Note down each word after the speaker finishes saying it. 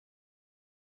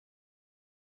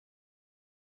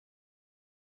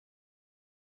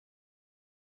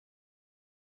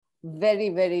very,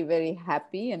 very, very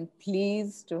happy and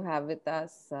pleased to have with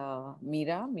us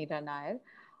Mira Nair.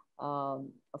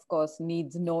 Of course,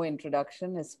 needs no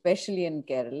introduction, especially in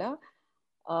Kerala.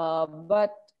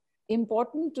 But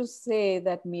important to say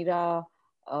that Mira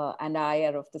and I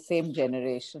are of the same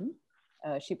generation.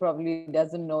 She probably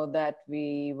doesn't know that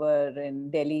we were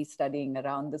in Delhi studying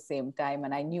around the same time,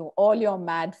 and I knew all your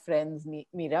mad friends,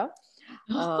 Mira.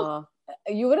 Uh,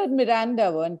 you were at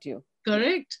Miranda, weren't you?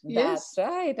 Correct. That's Yes.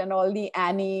 right. And all the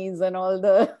Annies and all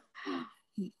the.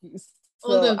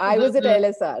 All So I was at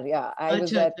LSR. Yeah, I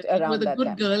was Acha, at acha. You were around the that good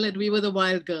time. girl and we were the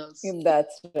wild girls.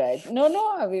 That's right. No,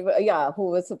 no, we were, yeah,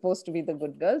 who was supposed to be the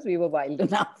good girls? We were wild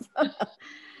enough.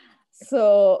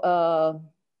 So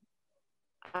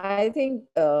I think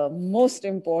most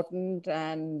important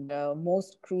and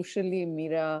most crucially,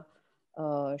 Mira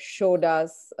showed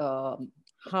us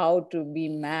how to be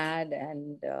mad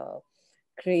and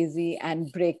crazy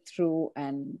and break through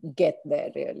and get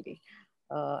there really.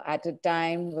 At a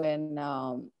time when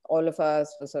all of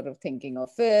us were sort of thinking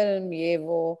of film,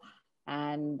 Yevo,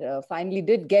 and finally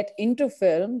did get into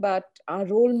film, but our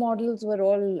role models were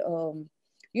all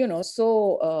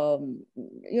so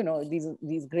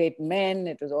these great men.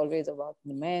 It was always about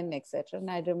the men, etc. And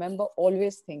I remember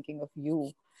always thinking of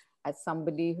you as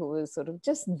somebody who was sort of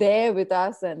just there with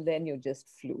us, and then you just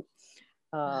flew.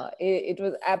 It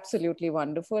was absolutely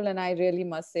wonderful, and I really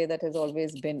must say that has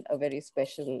always been a very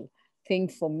special thing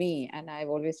for me. And I've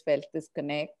always felt this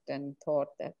connect and thought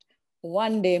that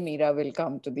one day Mira will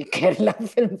come to the Kerala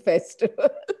Film Festival.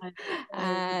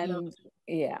 And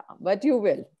yeah, but you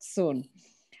will soon.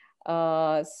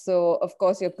 So of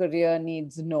course your career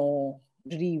needs no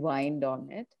rewind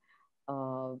on it.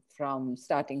 From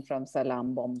starting from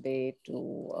Salam Bombay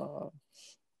to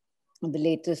the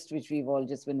latest, which we've all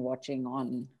just been watching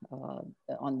on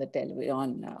the television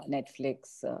on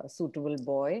Netflix, Suitable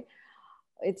Boy.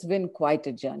 It's been quite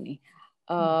a journey.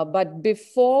 But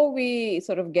before we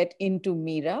sort of get into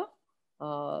Mira,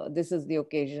 this is the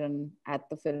occasion at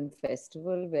the film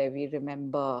festival where we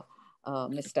remember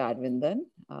Mr. Aravindan,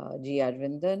 G.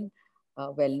 Aravindan,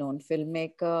 well-known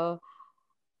filmmaker.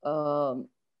 Um,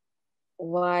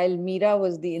 while Mira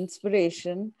was the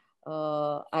inspiration,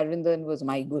 Aravindan was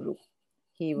my guru.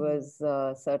 He was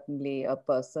certainly a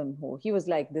person he was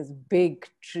like this big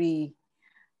tree,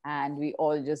 and we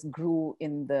all just grew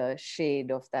in the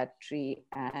shade of that tree.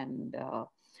 And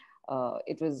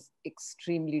it was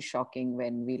extremely shocking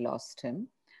when we lost him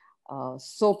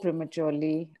so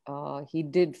prematurely. He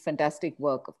did fantastic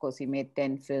work. Of course, he made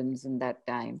 10 films in that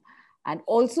time, and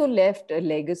also left a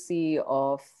legacy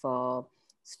of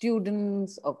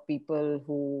students, of people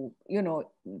who,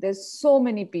 there's so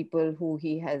many people who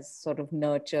he has sort of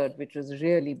nurtured, which was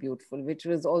really beautiful, which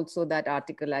was also that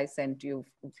article I sent you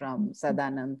from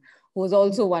Sadanand, who was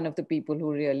also one of the people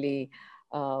who really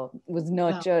was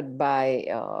nurtured by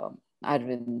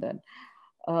Aravindan.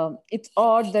 It's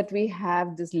odd that we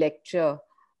have this lecture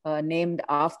named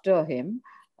after him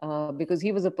because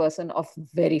he was a person of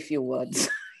very few words.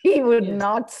 He would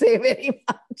not say very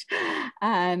much.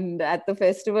 And at the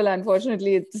festival,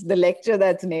 unfortunately, it's the lecture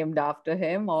that's named after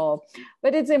him.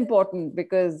 But it's important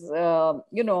because,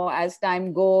 as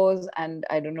time goes, and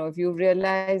I don't know if you've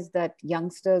realized that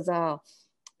youngsters are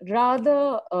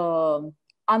rather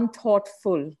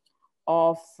unthoughtful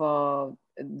of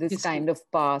this history. Kind of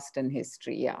past and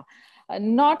history. Yeah.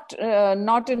 Not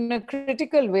in a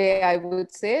critical way, I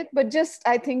would say it, but just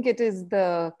I think it is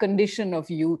the condition of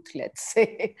youth, let's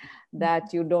say,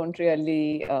 that you don't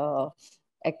really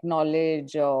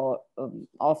acknowledge or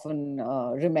often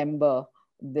remember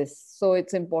this. So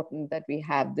it's important that we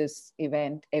have this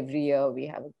event every year. We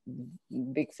have a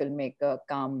big filmmaker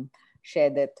come share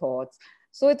their thoughts.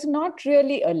 So it's not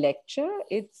really a lecture,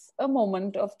 it's a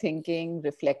moment of thinking,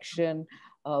 reflection.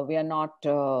 We are not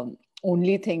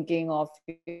only thinking of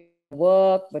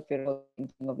work, but we're also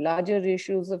thinking of larger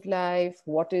issues of life.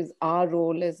 What is our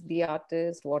role as the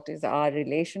artist? What is our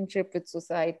relationship with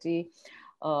society?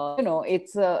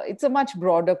 It's a much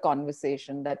broader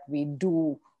conversation that we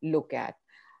do look at.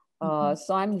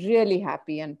 So I'm really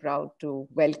happy and proud to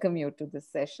welcome you to this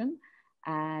session.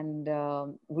 And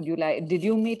did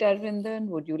you meet Aravindan?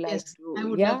 Would you like to? I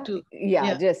would love to.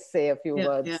 Yeah, just say a few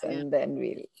words and then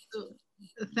we'll. So,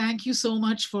 thank you so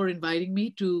much for inviting me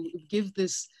to give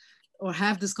this or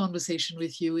have this conversation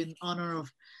with you in honor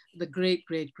of the great,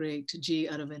 great, great G.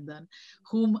 Aravindan,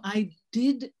 whom I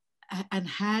did and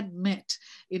had met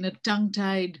in a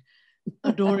tongue-tied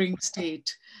adoring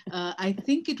state. I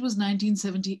think it was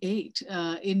 1978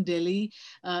 in Delhi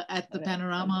at the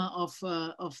panorama of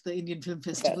the Indian Film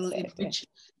Festival, That's in right, which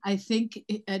I think,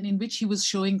 and in which he was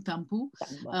showing Tampu,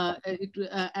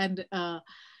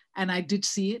 and I did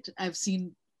see it. I've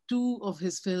seen two of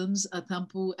his films,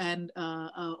 Tampu and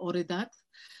Oredat,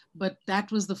 but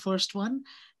that was the first one,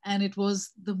 and it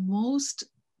was the most,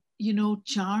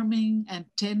 charming and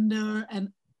tender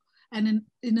and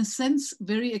in a sense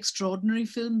very extraordinary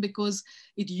film, because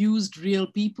it used real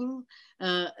people,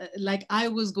 like I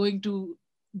was going to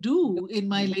do in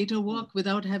my later work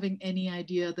without having any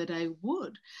idea that I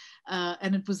would.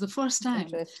 And it was the first time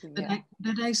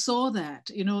that I saw that,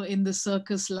 in the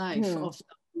circus life of,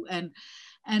 and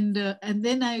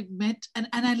then I met, and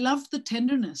I loved the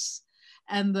tenderness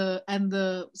and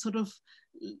the sort of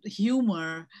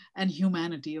humor and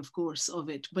humanity, of course, of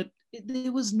it. But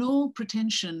there was no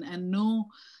pretension and no,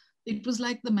 it was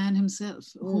like the man himself,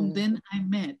 whom then I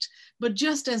met, but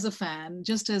just as a fan,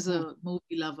 just as a movie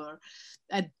lover.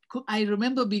 I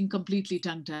remember being completely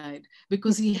tongue-tied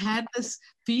because he had this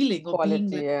feeling of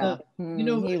being like he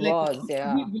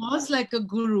was like a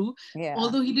guru,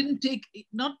 although he didn't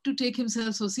not to take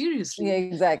himself so seriously. Yeah,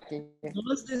 exactly. It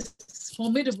was this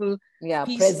formidable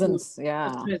presence. Presence,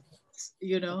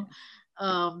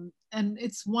 and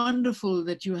it's wonderful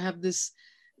that you have this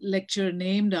lecture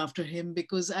named after him,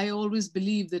 because I always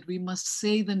believe that we must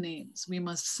say the names. We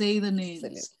must say the names.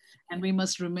 Absolutely. And we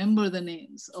must remember the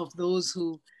names of those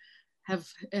who have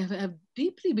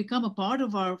deeply become a part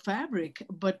of our fabric,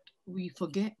 but we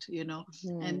forget,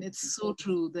 and it's so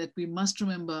true that we must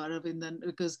remember Aravindan,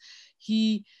 because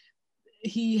he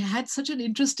had such an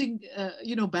interesting,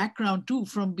 background too,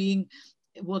 from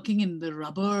working in the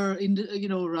rubber,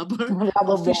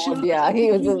 rubber official. Board, yeah,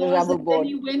 he was a rubber board. Then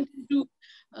he went into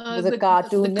was a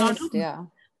cartoonist, yeah.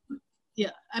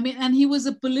 I mean, and he was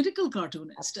a political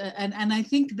cartoonist, and I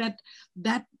think that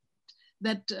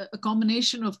a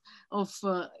combination of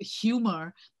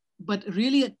humor, but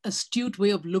really an astute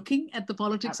way of looking at the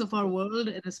politics of our world,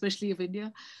 and especially of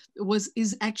India,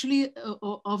 is actually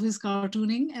of his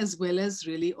cartooning as well as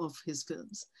really of his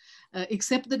films.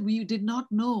 Except that we did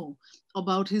not know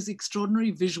about his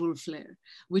extraordinary visual flair,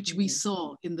 which we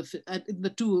saw in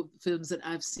the two films that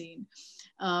I've seen,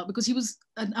 because he was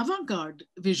an avant-garde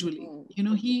visually.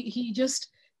 He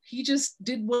just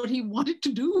did what he wanted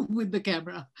to do with the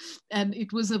camera, and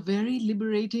it was a very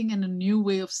liberating and a new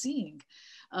way of seeing.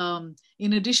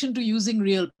 In addition to using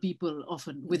real people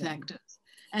often with actors.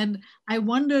 And I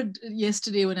wondered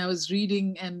yesterday when I was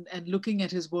reading and looking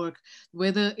at his work,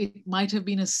 whether it might have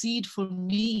been a seed for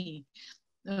me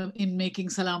in making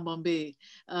Salaam Bombay,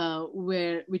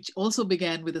 which also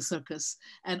began with a circus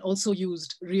and also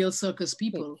used real circus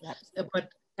people,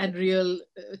 and real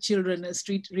children,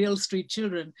 real street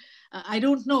children. I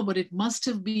don't know, but it must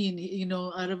have been,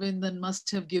 Aravindan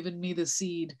must have given me the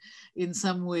seed in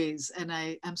some ways. And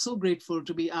I am so grateful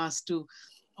to be asked to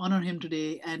honor him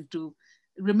today and to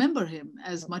remember him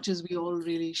as much as we all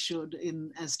really should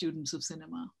as students of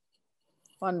cinema.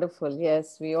 Wonderful.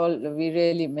 Yes, we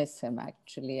really miss him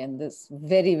actually, and this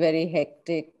very, very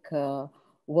hectic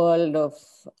world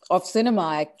of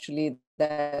cinema actually,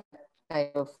 that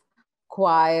kind of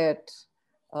quiet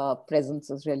presence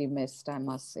is really missed, I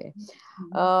must say.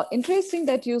 Interesting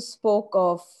that you spoke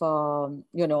of,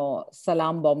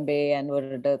 Salaam Bombay and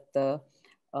Varadat.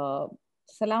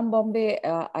 Salaam Bombay,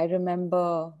 I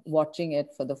remember watching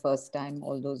it for the first time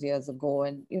all those years ago,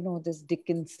 and this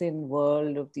Dickinson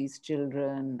world of these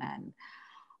children, and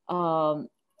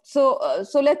so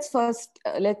let's first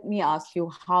let me ask you,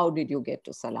 how did you get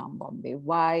to Salaam Bombay?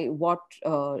 What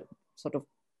sort of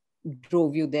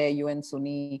drove you there? You and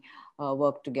Suni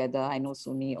worked together. I know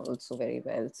Suni also very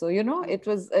well. So,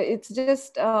 it's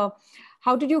just,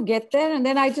 how did you get there? And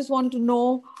then I just want to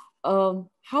know,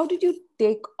 how did you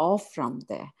take off from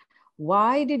there?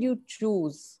 Why did you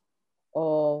choose,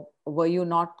 or were you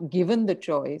not given the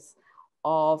choice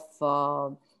of,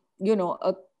 a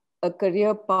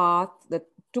career path that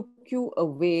took you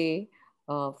away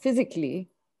physically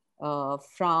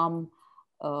from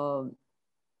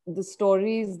the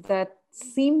stories that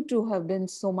seem to have been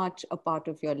so much a part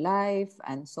of your life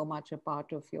and so much a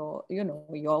part of your,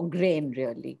 your grain,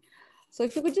 really. So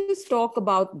if you could just talk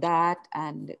about that,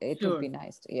 and it would be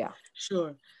nice to,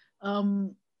 Sure.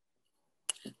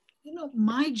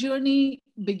 My journey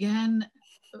began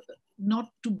not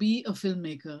to be a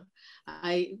filmmaker.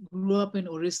 I grew up in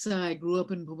Orissa, I grew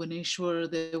up in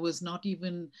Bhubaneswar. There was not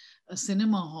even a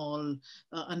cinema hall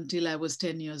until I was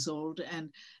 10 years old. And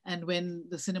when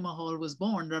the cinema hall was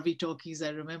born, Ravi Talkies, I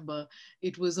remember,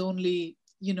 it was only,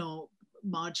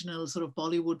 marginal sort of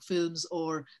Bollywood films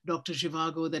or Dr.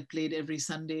 Zhivago that played every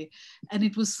Sunday. And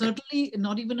it was certainly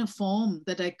not even a form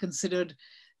that I considered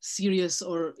serious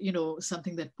or, you know,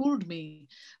 something that pulled me.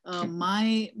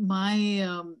 My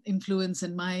influence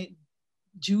and my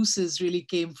juices really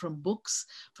came from books,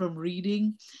 from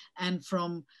reading, and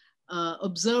from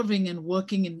observing and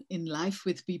working in life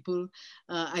with people.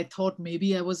 I thought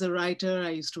maybe I was a writer.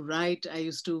 I used to write.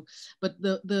 But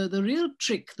the real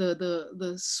trick,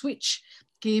 the switch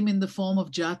came in the form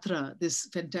of jatra, this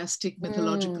fantastic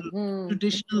mythological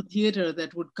traditional theater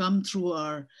that would come through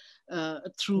our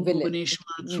through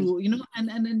Bhubaneswar, through, you know,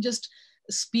 and just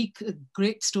speak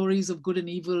great stories of good and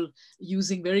evil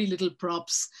using very little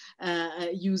props,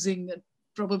 using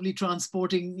probably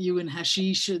transporting you in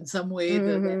hashish in some way,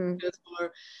 the actors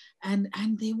were, and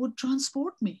they would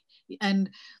transport me. And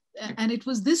it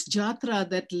was this jatra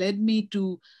that led me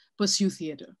to pursue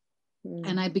theater.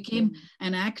 And I became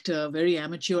an actor, very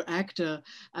amateur actor.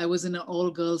 I was in an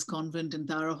all-girls convent in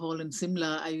Tara Hall in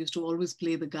Simla. I used to always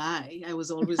play the guy. I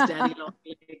was always Daddy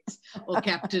Longlegs or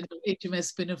Captain of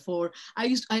HMS Pinafore.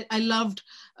 I loved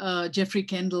Geoffrey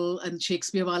Kendall and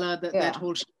Shakespeare Wala, that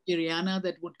whole Shakespeareana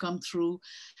that would come through.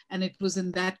 And it was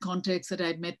in that context that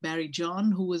I met Barry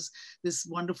John, who was this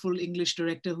wonderful English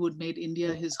director who had made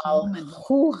India his home. And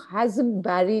who hasn't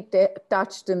Barry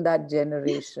touched in that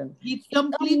generation? He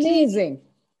completely amazing.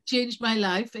 Changed my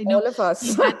life. You All know, of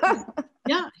us.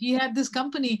 he had this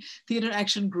company, Theatre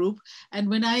Action Group. And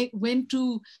when I went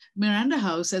to Miranda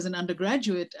House as an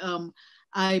undergraduate,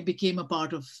 I became a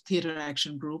part of Theatre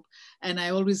Action Group. And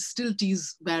I always still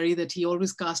tease Barry that he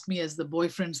always cast me as the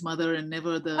boyfriend's mother and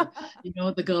never the, you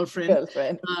know, the girlfriend.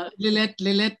 Lilette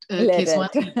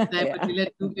Keswani, but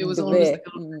Lilette Dubey was always the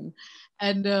girlfriend.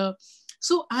 And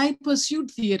so I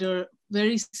pursued theatre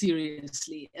very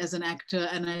seriously as an actor,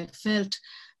 and I felt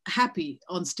happy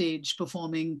on stage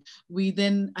performing.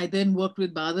 I then worked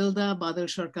with Badal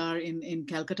Sarkar in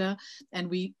Calcutta, and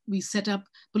we set up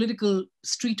political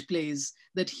street plays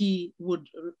that he would,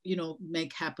 you know,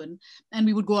 make happen. And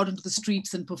we would go out into the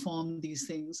streets and perform these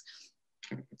things.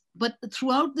 But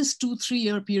throughout this 2-3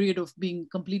 year period of being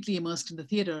completely immersed in the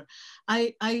theater,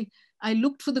 I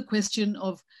looked for the question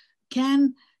of,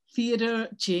 can theater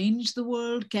change the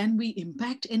world? Can we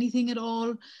impact anything at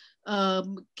all?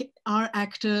 Are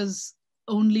actors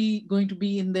only going to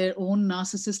be in their own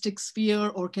narcissistic sphere,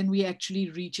 or can we actually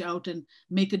reach out and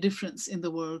make a difference in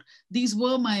the world? These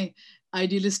were my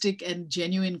idealistic and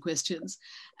genuine questions.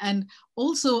 And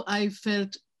also I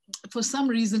felt, for some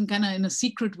reason, kind of in a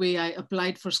secret way, I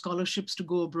applied for scholarships to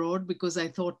go abroad because I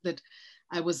thought that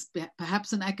I was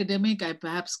perhaps an academic. I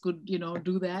perhaps could, you know,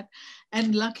 do that.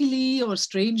 And luckily or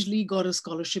strangely got a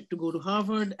scholarship to go to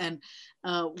Harvard, and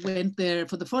went there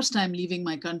for the first time, leaving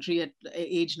my country at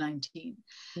age 19.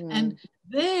 And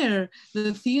there,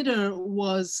 the theater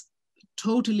was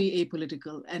totally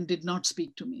apolitical and did not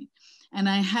speak to me. And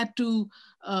I had to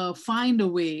find a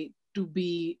way to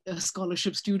be a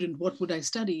scholarship student. What would I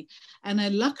study? And I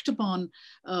lucked upon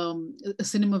a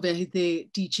Cinema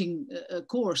Verite teaching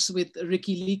course with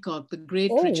Ricky Leacock, the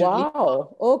great Richard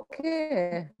Leacock.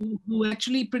 Okay. Who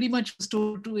actually pretty much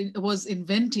was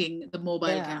inventing the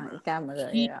mobile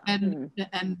camera. And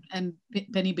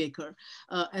Penny Baker.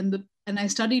 And I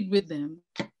studied with them.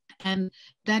 And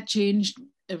that changed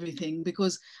everything,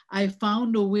 because I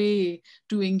found a way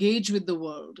to engage with the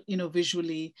world, you know,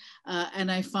 visually, and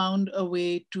I found a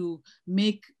way to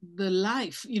make the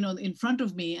life, you know, in front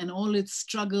of me and all its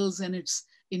struggles and its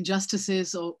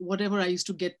injustices or whatever I used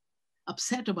to get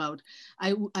upset about.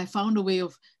 I found a way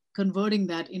of converting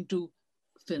that into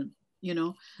film, you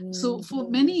know. So for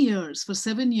many years, for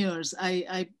 7 years,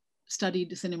 I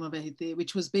studied Cinema Verite,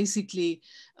 which was basically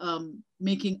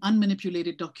making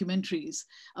unmanipulated documentaries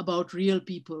about real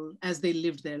people as they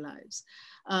lived their lives.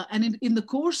 And in the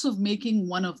course of making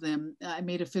one of them, I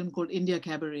made a film called India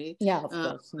Cabaret. Yeah, of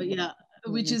course.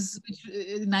 Which is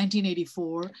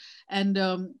 1984. And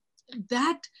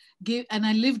that gave, and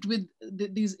I lived with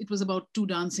these, it was about 2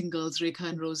 dancing girls, Rekha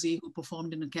and Rosie, who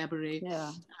performed in a cabaret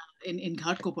in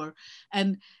Ghatkopar.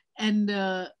 And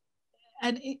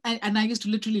I used to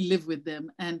literally live with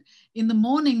them. And in the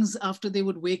mornings, after they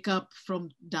would wake up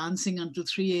from dancing until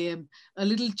 3 a.m., a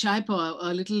little chaipa,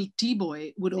 a little tea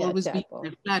boy would always be in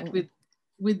their flat with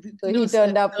so he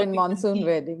turned up in Monsoon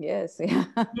Wedding, yes. Yeah.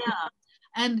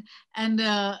 And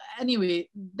anyway,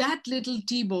 that little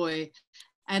tea boy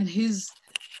and his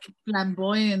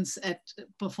flamboyance at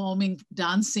performing,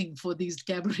 dancing for these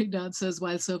cabaret dancers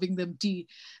while serving them tea,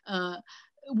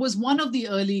 was one of the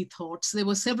early thoughts. There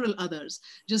were several others,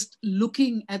 just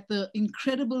looking at the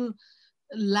incredible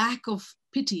lack of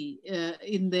pity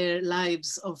in their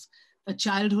lives of a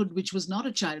childhood which was not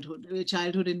a childhood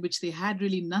in which they had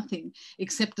really nothing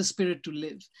except the spirit to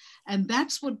live. And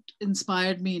that's what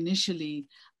inspired me initially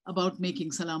about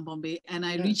making Salam Bombay. And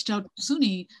I reached out to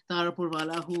Suni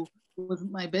Tarapurwala, who was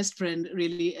my best friend,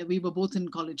 really. We were both in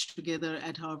college together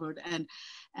at Harvard.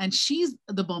 And she's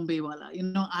the Bombay wala. You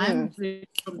know, I'm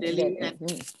from Delhi, and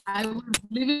I was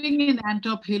living in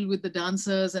Antop Hill with the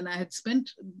dancers, and I had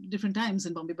spent different times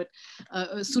in Bombay, but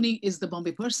Suni is the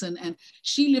Bombay person, and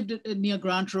she lived near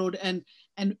Grant Road, and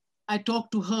I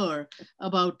talked to her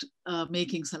about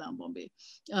making Salam Bombay,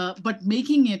 but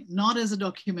making it not as a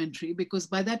documentary, because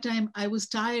by that time I was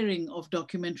tiring of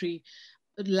documentary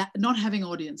not having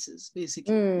audiences,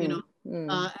 basically, you know,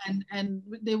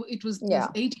 it was the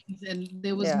 80s, and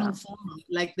there was no forum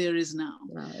like there is now.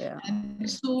 And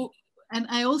so, and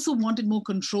I also wanted more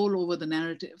control over the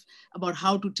narrative, about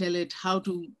how to tell it, how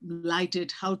to light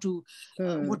it, how to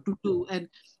what to do. And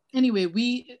anyway,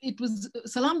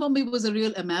 Salam Bombay was a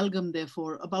real amalgam,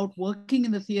 therefore, about working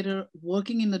in the theater,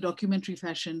 working in the documentary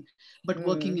fashion, but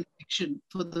working in fiction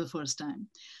for the first time.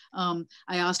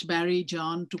 I asked Barry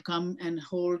John to come and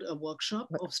hold a workshop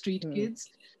of street kids.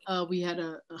 We had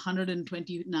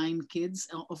 129 kids,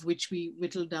 of which we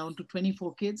whittled down to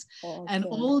 24 kids. And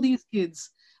all these kids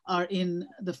are in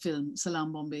the film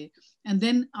Salam Bombay. And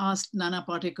then asked Nana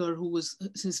Patekar, who was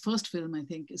his first film, I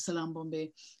think, is Salam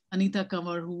Bombay. Anita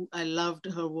Kanwar, who I loved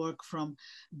her work from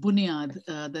Bunyad,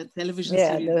 the television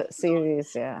series. The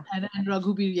series, And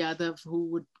Raghubir Yadav, who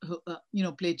would,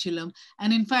 play Chilam.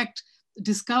 And in fact,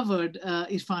 discovered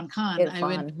Irfan Khan. I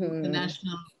went to the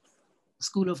National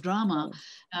School of Drama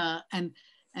and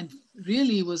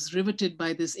really was riveted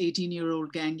by this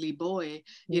 18-year-old gangly boy,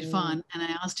 Irfan. And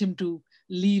I asked him to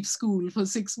leave school for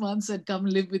 6 months and come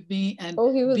live with me. And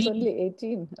he was only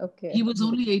 18. Okay. He was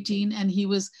only 18, and he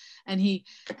was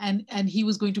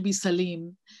going to be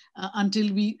Salim until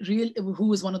who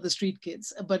was one of the street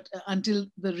kids, but until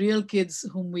the real kids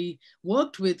whom we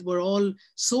worked with were all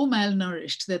so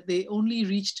malnourished that they only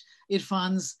reached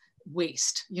Irfan's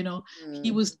waist. You know,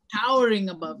 he was towering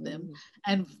above them,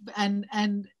 and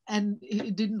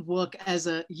it didn't work as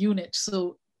a unit.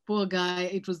 So poor guy,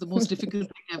 it was the most difficult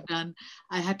thing I've done.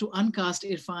 I had to uncast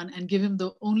Irfan and give him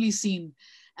the only scene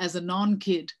as a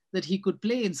non-kid that he could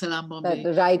play in Salam Bombay.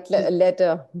 The right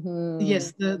letter.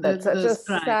 Yes. That's such a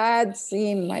sad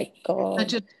scene, my God.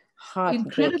 Such an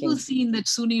incredible scene that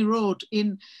Suni wrote.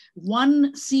 In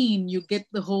one scene, you get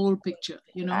the whole picture,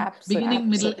 you know, beginning,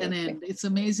 middle, and end. It's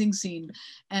an amazing scene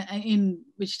in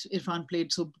which Irfan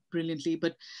played so brilliantly.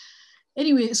 But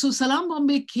anyway, so Salam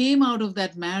Bombay came out of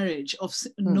that marriage of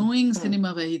knowing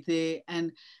Cinema Vahite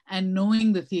and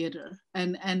knowing the theater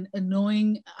and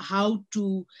knowing how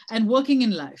to, and working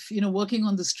in life, you know, working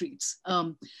on the streets.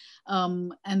 And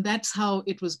that's how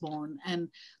it was born. And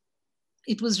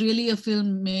it was really a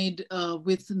film made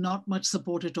with not much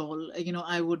support at all. You know,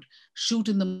 I would shoot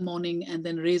in the morning and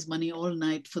then raise money all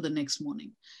night for the next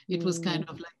morning. It was kind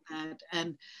of like that.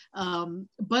 And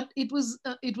but it was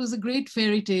a great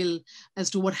fairy tale as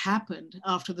to what happened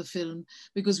after the film,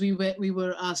 because we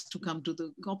were asked to come to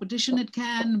the competition at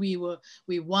Cannes. We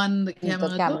won the Camera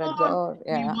d'Or.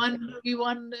 Yeah. We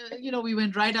won. You know, we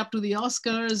went right up to the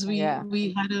Oscars. We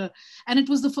had and it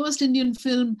was the first Indian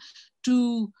film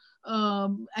to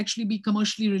actually be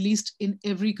commercially released in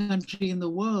every country in the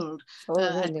world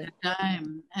at that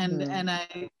time. And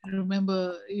I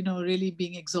remember, you know, really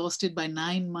being exhausted by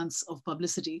 9 months of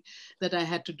publicity that I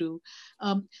had to do.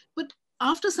 But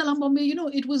after Salam Bombay, you know,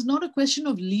 it was not a question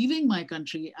of leaving my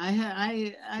country.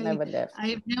 I never left.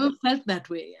 I've never felt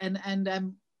that way. And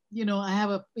I'm, you know, I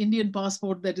have an Indian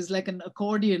passport that is like an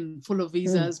accordion full of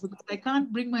visas, because I can't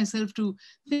bring myself to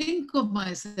think of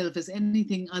myself as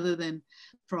anything other than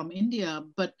from India.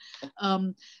 But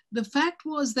the fact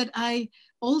was that I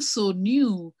also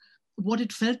knew what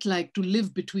it felt like to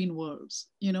live between worlds,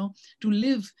 you know, to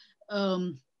live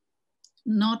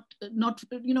not,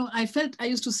 you know, I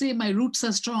used to say my roots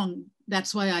are strong,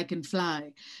 that's why I can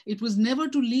fly. It was never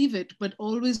to leave it, but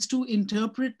always to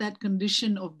interpret that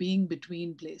condition of being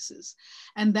between places.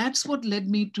 And that's what led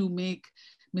me to make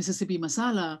Mississippi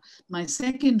Masala, my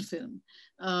second film,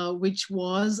 which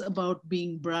was about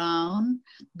being brown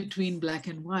between black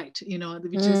and white, you know,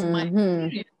 which is my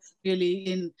experience really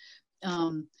in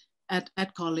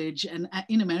at college and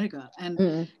in America.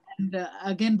 And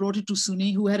again brought it to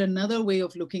Suni, who had another way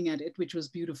of looking at it, which was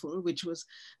beautiful, which was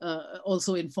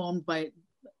also informed by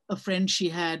a friend she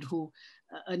had who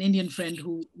an Indian friend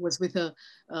who was with a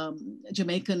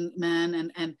Jamaican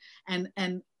man,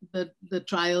 and the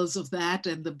trials of that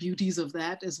and the beauties of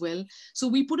that as well. So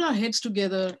we put our heads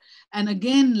together, and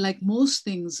again, like most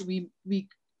things, we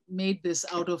made this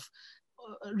out of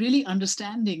really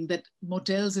understanding that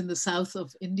motels in the south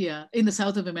of India, in the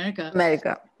south of America,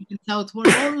 America. in South, were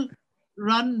all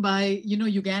run by, you know,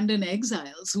 Ugandan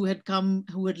exiles who had come,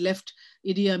 who had left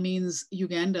Idi Amin's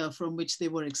Uganda, from which they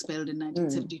were expelled in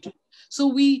 1972. So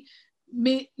we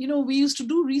used to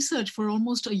do research for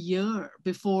almost a year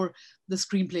before the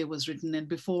screenplay was written and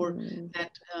before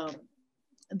that,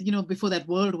 before that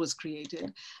world was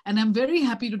created. And I'm very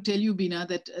happy to tell you, Bina,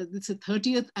 that it's the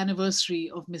 30th anniversary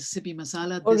of Mississippi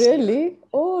Masala this year.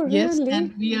 Oh, Yes, really?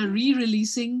 and we are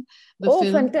re-releasing the film.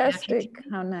 Oh, fantastic.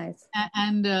 How nice.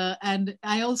 And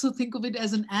I also think of it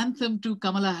as an anthem to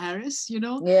Kamala Harris, you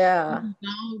know, Yeah. who's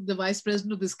now the vice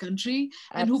president of this country,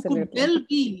 and Absolutely. who could well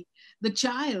be the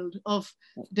child of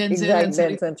Denzel and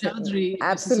Sarita Chaudhary.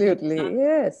 Absolutely,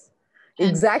 yes.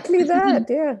 Exactly that,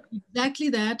 yeah. Exactly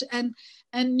that.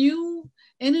 And new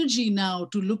energy now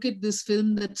to look at this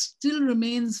film that still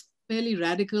remains fairly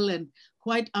radical and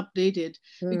quite updated,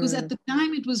 because at the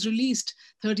time it was released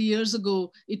 30 years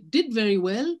ago, it did very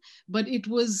well, but it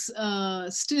was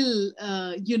still,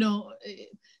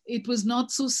 it was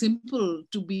not so simple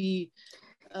to be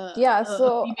a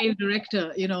female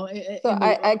director, you know. So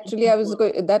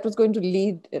that was going to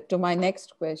lead to my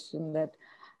next question, that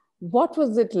what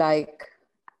was it like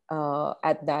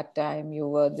at that time? You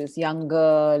were this young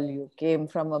girl, you came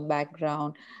from a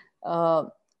background,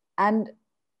 and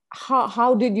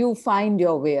how did you find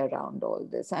your way around all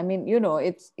this? I mean, you know,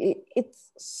 it's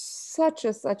such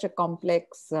a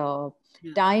complex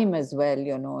time as well.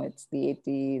 You know, it's the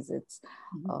 80s. It's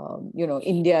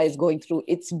India is going through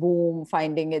its boom,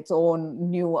 finding its own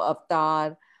new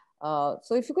avatar.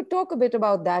 So if you could talk a bit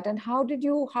about that, and how did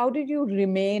you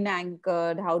remain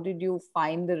anchored? How did you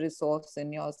find the resource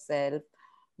in yourself,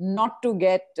 not to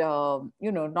get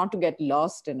not to get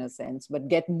lost in a sense, but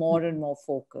get more and more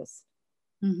focused?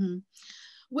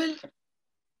 Well,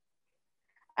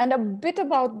 and a bit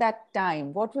about that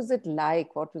time. What was it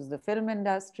like? What was the film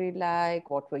industry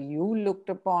like? What were you looked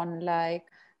upon like?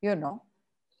 You know.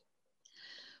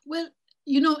 Well,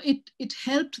 you know, it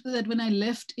helped that when I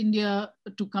left India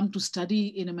to come to study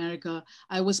in America,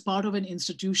 I was part of an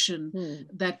institution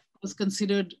that was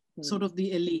considered sort of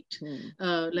the elite,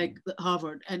 like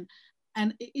Harvard.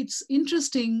 And it's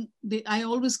interesting, I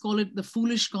always call it the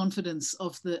foolish confidence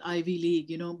of the Ivy League,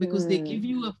 you know, because they give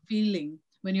you a feeling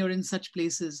when you're in such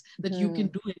places that you can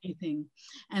do anything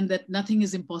and that nothing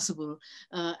is impossible.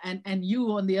 And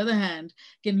you, on the other hand,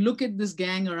 can look at this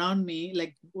gang around me,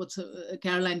 like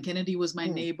Caroline Kennedy was my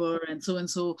neighbor, and so,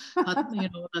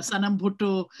 Sanam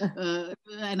Bhutto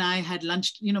and I had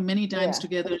lunch, you know, many times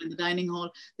together in the dining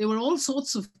hall. There were all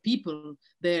sorts of people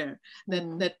there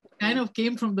that kind of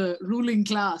came from the ruling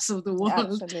class of the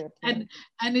world. Absolutely.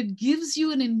 And it gives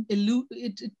you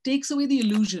it takes away the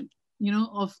illusion, you know,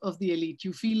 of the elite.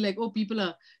 You feel like, oh, people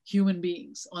are human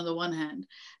beings on the one hand.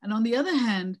 And on the other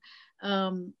hand,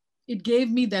 it gave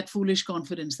me that foolish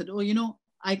confidence that, oh, you know,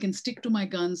 I can stick to my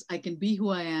guns. I can be who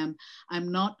I am.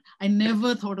 I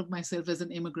never thought of myself as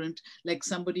an immigrant, like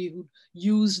somebody who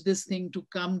used this thing to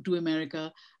come to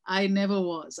America. I never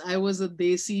was. I was a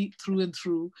Desi through and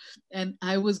through, and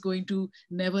I was going to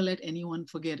never let anyone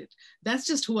forget it. That's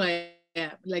just who I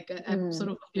am. Like I'm sort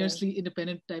of a fiercely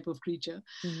independent type of creature.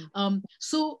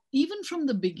 So even from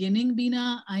the beginning,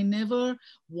 Bina, I never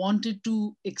wanted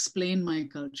to explain my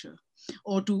culture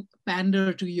or to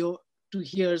pander to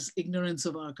here's ignorance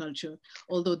of our culture.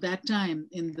 Although that time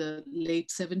in the late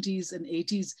 70s and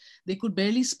 80s, they could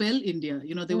barely spell India.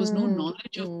 You know, there was no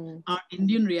knowledge of our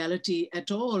Indian reality at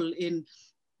all in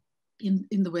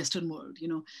the Western world. You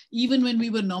know, even when we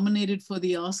were nominated for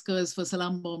the Oscars for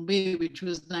Salam Bombay, which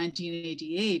was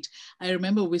 1988, I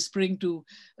remember whispering to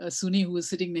Suni, who was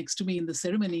sitting next to me in the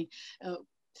ceremony.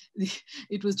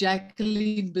 It was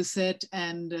Jacqueline Bisset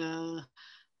and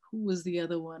who was the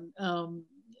other one?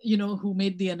 You know, who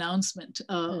made the announcement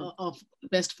of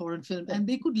best foreign film, and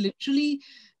they could literally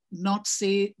not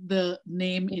say the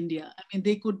name India. I mean,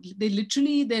 they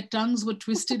literally, their tongues were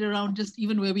twisted around just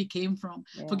even where we came from.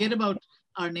 Forget about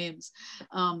our names.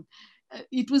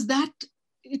 It was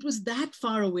that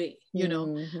far away, you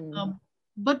know.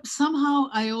 But somehow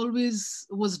I always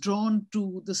was drawn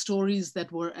to the stories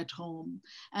that were at home,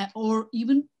 or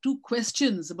even to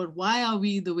questions about why are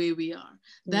we the way we are.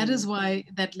 That is why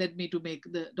that led me to make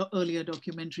the earlier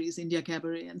documentaries, India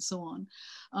Cabaret and so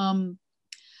on.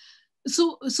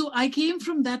 So I came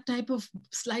from that type of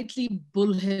slightly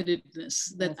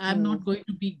bullheadedness that I'm not going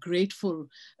to be grateful.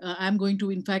 I'm going to,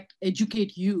 in fact,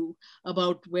 educate you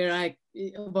about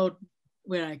about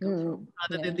where I come from,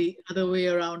 rather than the other way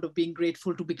around of being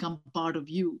grateful to become part of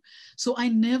you. So I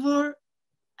never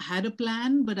had a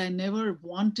plan, but I never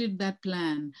wanted that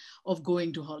plan of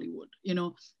going to Hollywood,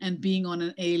 and being on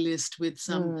an A list with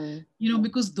some,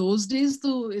 because those days,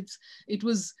 though, it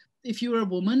was, if you were a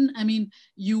woman, I mean,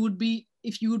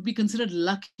 if you would be considered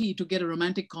lucky to get a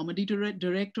romantic comedy to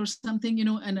direct or something,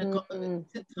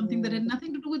 something that had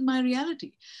nothing to do with my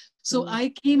reality. So I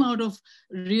came out of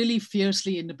really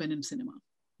fiercely independent cinema.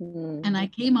 And I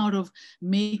came out of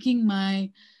making my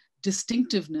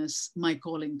distinctiveness my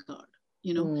calling card,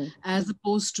 as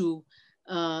opposed to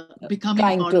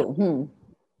becoming part of,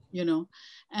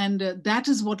 and that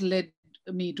is what led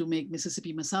me to make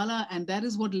Mississippi Masala, and that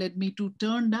is what led me to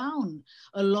turn down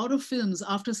a lot of films.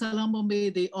 After Salam Bombay,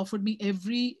 they offered me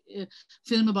every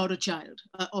film about a child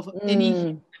of any hue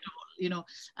at all.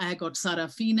 I got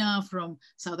Sarafina from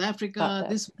South Africa,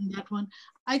 this one, that one.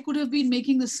 I could have been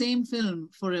making the same film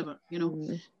forever,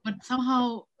 but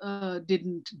somehow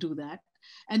didn't do that,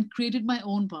 and created my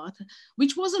own path,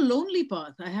 which was a lonely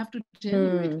path, I have to tell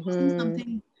you.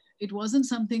 It wasn't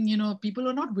something, people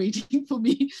are not waiting for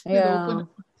me with open,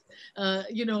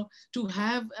 to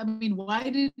have, I mean, why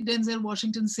did Denzel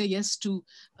Washington say yes to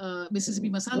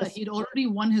Mississippi Masala? He'd already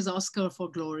won his Oscar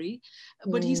for Glory,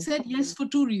 but he said yes for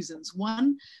two reasons.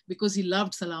 One, because he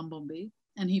loved Salam Bombay,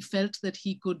 and he felt that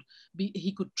he could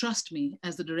trust me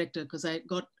as the director, because I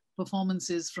got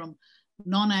performances from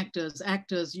non-actors,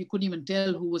 actors. You couldn't even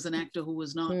tell who was an actor, who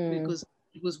was not, because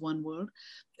it was one word.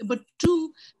 But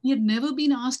two, he had never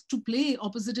been asked to play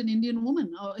opposite an Indian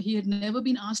woman. Or he had never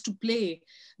been asked to play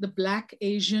the Black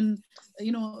Asian,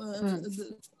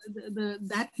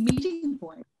 that meeting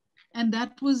point. And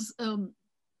that was,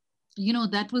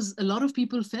 that was, a lot of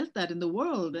people felt that in the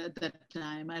world at that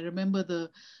time. I remember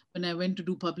when I went to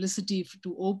do publicity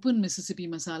to open Mississippi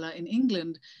Masala in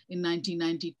England in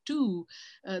 1992,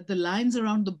 the lines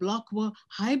around the block were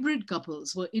hybrid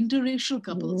couples, were interracial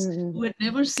couples who had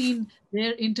never seen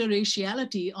their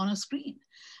interraciality on a screen.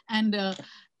 And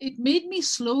it made me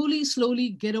slowly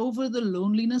get over the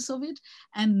loneliness of it,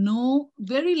 and know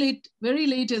very late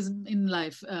in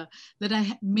life that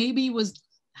I maybe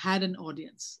had an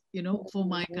audience, for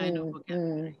my kind of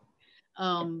vocabulary.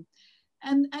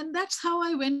 And that's how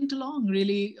I went along,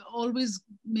 really, always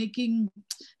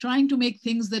trying to make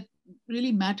things that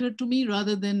really mattered to me,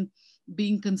 rather than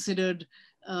being considered,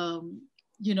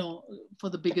 for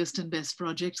the biggest and best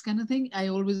projects kind of thing. I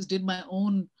always did my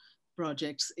own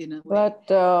projects in a way.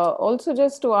 But also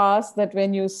just to ask that,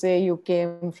 when you say you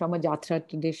came from a Jatra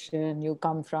tradition, you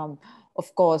come from,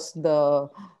 of course, the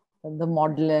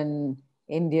modern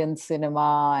Indian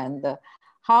cinema, and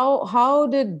how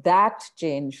did that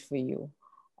change for you?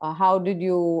 How did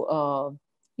you, how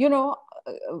did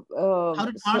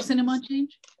our cinema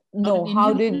change? No,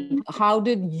 how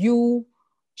did you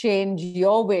change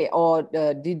your way, or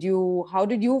how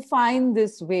did you find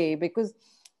this way? Because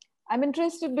I'm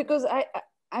interested, because I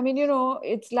mean,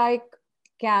 it's like,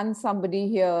 can somebody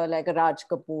here, like a Raj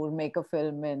Kapoor, make a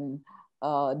film in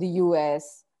the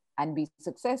US and be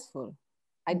successful?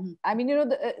 I mean,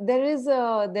 there is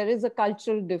a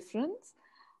cultural difference,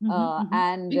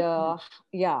 and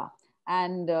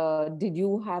and did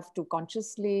you have to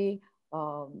consciously,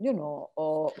 or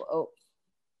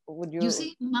would you? You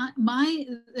see, my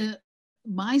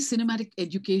cinematic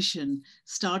education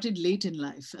started late in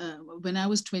life. When I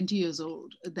was 20 years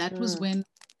old, that was when,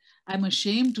 I'm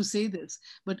ashamed to say this,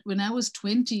 but when I was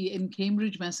 20 in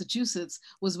Cambridge, Massachusetts,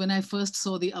 was when I first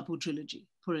saw the Apu trilogy,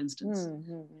 for instance.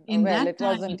 In that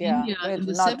time in India, in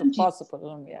the 70s,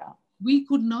 possible, we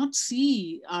could not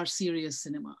see our serious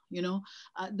cinema.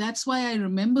 That's why I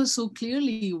remember so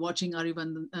clearly watching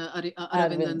Aravindan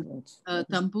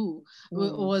Tampu,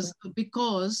 was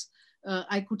because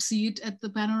I could see it at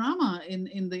the Panorama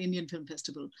in the Indian Film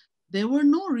Festival. There were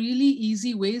no really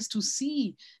easy ways to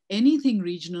see anything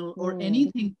regional or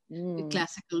anything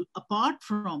classical apart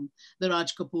from the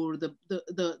Raj Kapoor,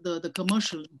 the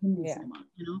commercial Hindi cinema.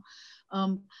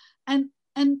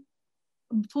 And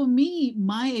for me,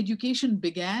 my education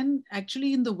began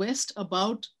actually in the West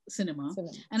about cinema.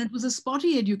 And it was a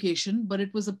spotty education, but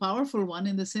it was a powerful one,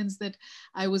 in the sense that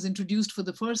I was introduced for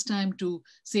the first time to,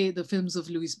 say, the films of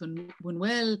Louis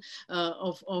Buñuel,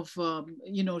 of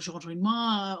Jean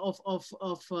Renoir, of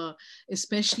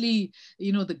especially,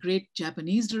 the great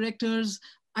Japanese directors.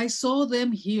 I saw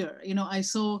them here.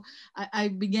 I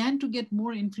began to get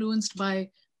more influenced by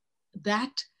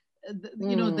that,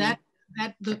 that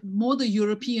that the more the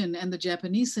European and the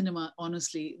Japanese cinema,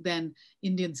 honestly, than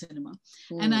Indian cinema.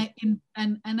 And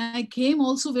I came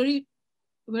also very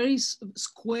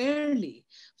squarely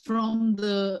from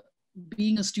the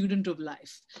being a student of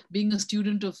life, being a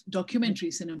student of documentary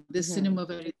cinema, this cinema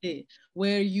verite,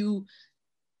 where you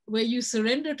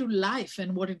surrender to life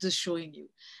and what it is showing you.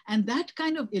 And that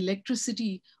kind of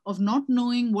electricity of not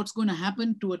knowing what's going to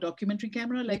happen to a documentary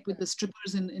camera, like with the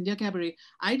strippers in India Cabaret,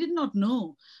 I did not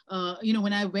know.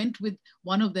 When I went with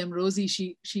one of them, Rosie,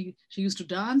 she used to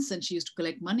dance and she used to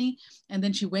collect money. And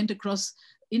then she went across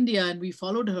India and we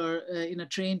followed her in a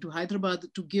train to Hyderabad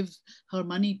to give her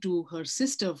money to her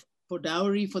sister for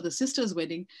dowry for the sister's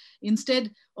wedding.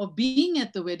 Instead of being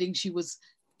at the wedding,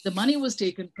 the money was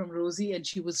taken from Rosie and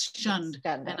she was shunned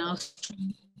and asked to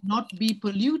not be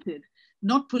polluted,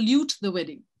 not pollute the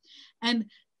wedding. And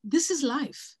this is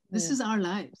life. This is our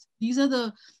lives.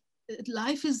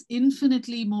 Life is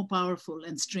infinitely more powerful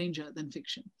and stranger than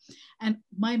fiction. And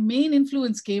my main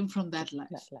influence came from that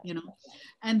life,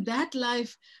 and that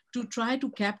life, to try to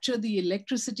capture the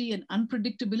electricity and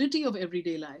unpredictability of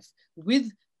everyday life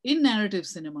in narrative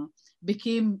cinema,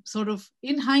 became sort of,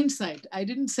 in hindsight, I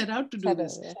didn't set out to do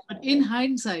this, but in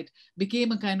hindsight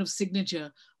became a kind of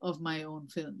signature of my own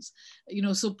films.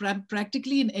 So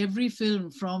practically in every film,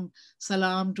 from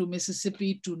Salam to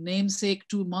Mississippi to Namesake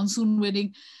to Monsoon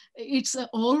Wedding, it's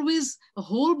always a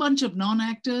whole bunch of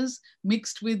non-actors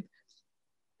mixed with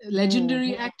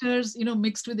legendary actors,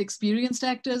 mixed with experienced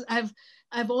actors. I've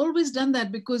always done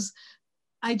that because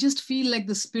I just feel like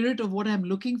the spirit of what I'm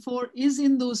looking for is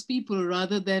in those people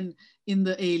rather than in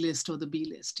the A list or the B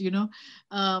list,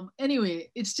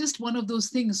 Anyway, it's just one of those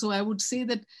things. So I would say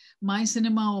that my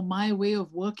cinema or my way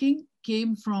of working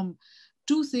came from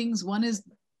two things. One is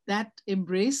that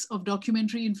embrace of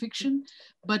documentary in fiction,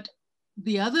 but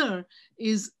the other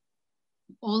is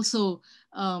also,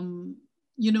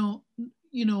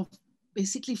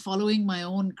 basically following my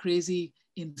own crazy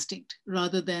instinct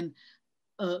rather than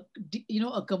a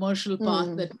commercial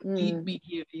path that would lead me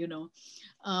here,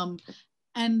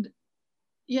 and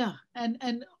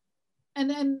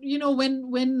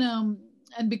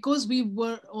and because we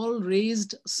were all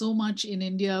raised so much in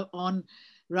India on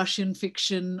Russian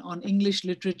fiction, on English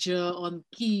literature, on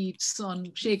Keats,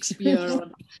 on Shakespeare,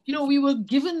 we were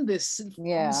given this,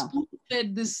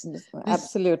 spoon-fed this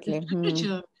absolutely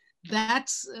literature.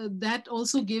 That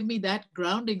also gave me that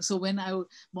grounding. So when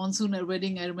Monsoon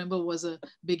Wedding, I remember, was a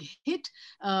big hit,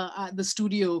 the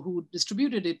studio who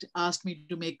distributed it asked me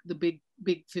to make the big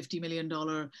 $50 million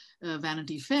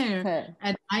Vanity Fair.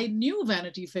 And I knew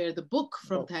Vanity Fair, the book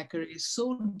from Thackeray,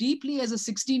 so deeply as a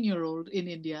 16-year-old in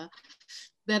India,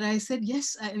 that I said,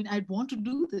 yes, I'd want to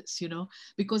do this,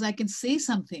 because I can say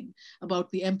something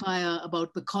about the empire,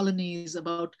 about the colonies,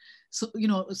 about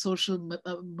social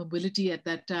mobility at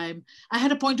that time. I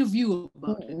had a point of view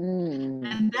about it.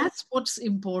 And that's what's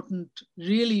important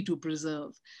really to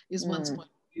preserve, is one's point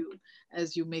of view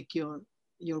as you make your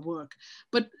work.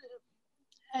 But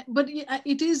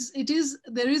it is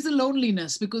there is a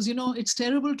loneliness, because it's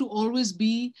terrible to always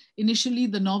be initially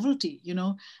the novelty,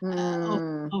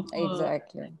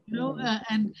 exactly.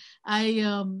 And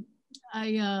I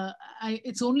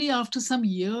it's only after some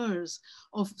years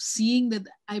of seeing that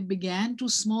I began to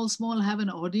small have an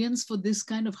audience for this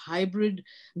kind of hybrid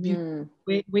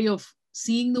way of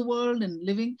seeing the world and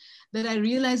living, that I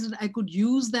realized that I could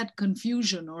use that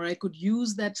confusion, or I could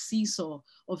use that seesaw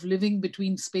of living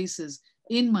between spaces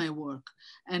in my work,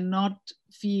 and not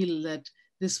feel that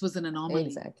this was an anomaly.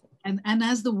 Exactly. And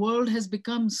as the world has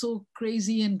become so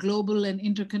crazy and global and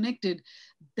interconnected,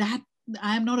 that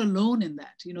I am not alone in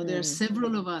that. There are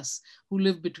several of us who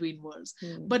live between worlds.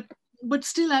 But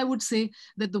still, I would say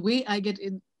that the way I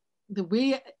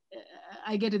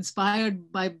get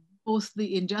inspired by both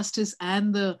the injustice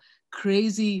and the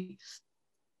crazy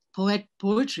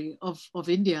poetry of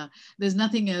India, there's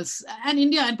nothing else. And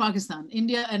India and Pakistan,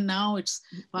 and now it's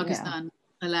Pakistan,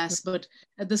 alas, but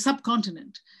the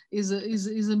subcontinent is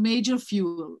a major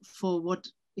fuel for what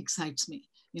excites me,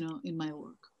 in my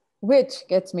work. Which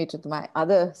gets me to my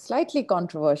other slightly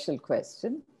controversial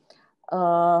question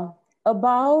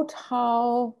about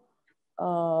how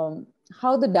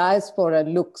the diaspora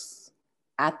looks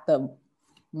at the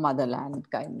motherland,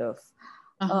 kind of.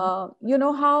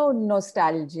 How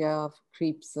nostalgia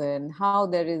creeps in, how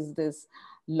there is this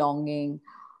longing.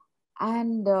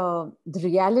 And the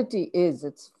reality is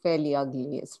it's fairly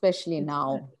ugly, especially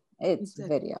now. It's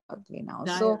very ugly now.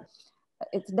 Dire. So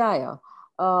it's dire.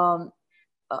 How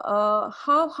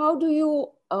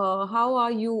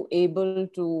are you able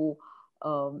to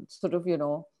sort of,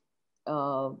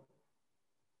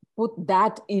 put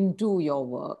that into your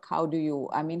work? How do you,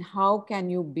 I mean, how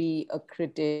can you be a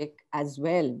critic as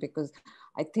well? Because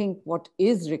I think what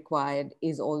is required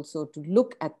is also to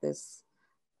look at this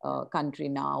country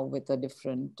now with a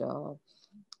different,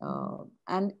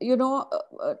 and you know,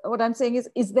 what I'm saying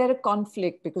is there a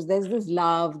conflict? Because there's this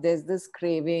love, there's this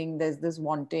craving, there's this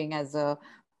wanting as a,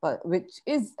 which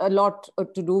is a lot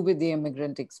to do with the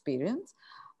immigrant experience.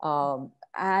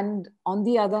 And on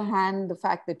the other hand, the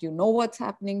fact that you know what's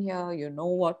happening here, you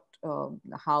know what,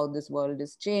 how this world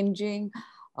is changing,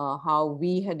 how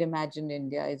we had imagined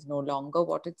India is no longer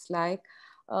what it's like.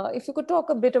 If you could talk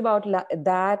a bit about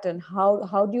that, and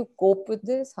how do you cope with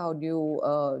this? How do you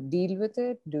deal with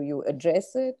it? Do you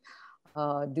address it?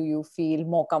 Do you feel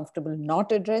more comfortable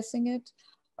not addressing it?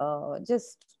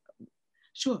 Just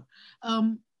Sure.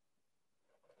 I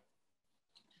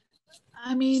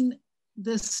mean,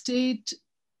 the state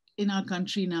in our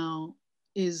country now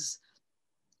is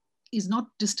not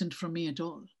distant from me at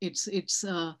all. It's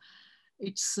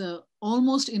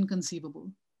almost inconceivable,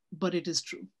 but it is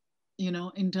true. You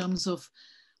know, in terms of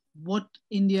what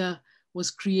India was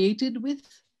created with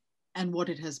and what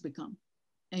it has become.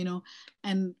 You know,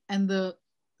 and the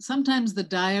sometimes the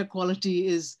dire quality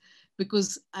is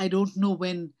because I don't know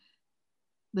when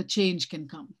the change can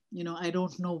come. You know, I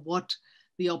don't know what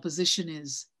the opposition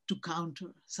is to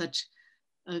counter such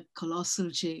a colossal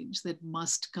change that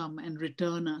must come and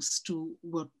return us to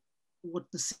what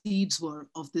the seeds were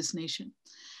of this nation.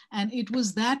 And it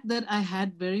was that I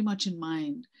had very much in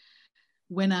mind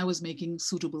when I was making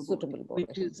Suitable Boy,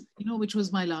 which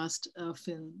was my last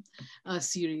film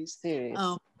series.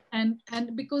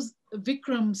 And because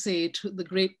Vikram Seth, the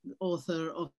great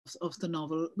author of the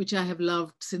novel, which I have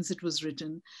loved since it was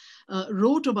written,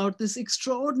 wrote about this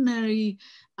extraordinary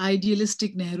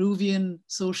idealistic Nehruvian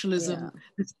socialism,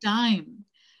 this time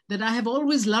that I have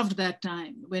always loved, that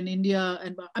time when India,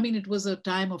 and I mean, it was a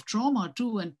time of trauma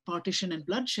too, and partition and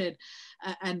bloodshed,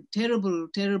 and terrible,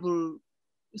 terrible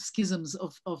schisms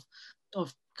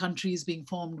of countries being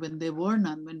formed when there were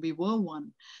none, when we were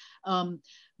one.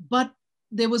 But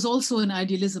there was also an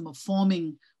idealism of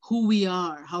forming who we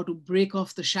are, how to break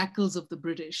off the shackles of the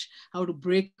British, how to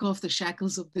break off the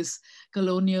shackles of this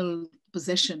colonial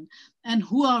possession, and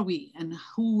who are we, and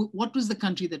what was the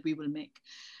country that we will make.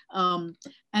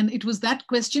 And it was that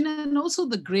question, and also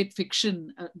the great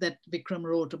fiction that Vikram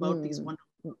wrote about these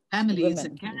wonderful families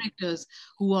and characters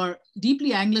who are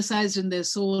deeply anglicized in their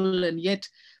soul, and yet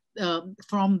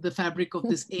from the fabric of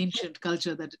this ancient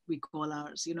culture that we call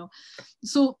ours, you know.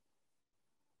 So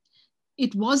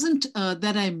it wasn't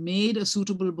that I made A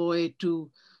Suitable Boy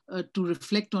to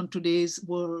reflect on today's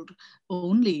world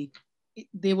only.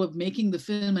 They were making the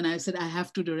film, and I said, I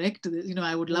have to direct it. You know,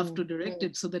 I would love to direct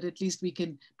it so that at least we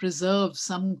can preserve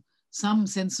some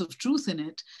sense of truth in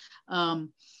it.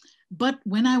 But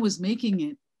when I was making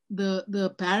it,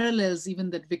 the parallels even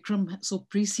that Vikram so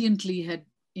presciently had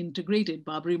integrated,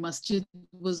 Babri Masjid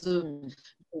was a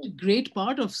great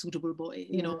part of Suitable Boy,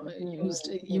 you know,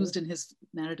 used in his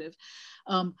narrative.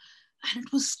 And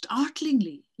it was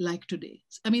startlingly like today.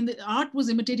 I mean, the art was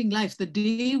imitating life. The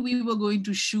day we were going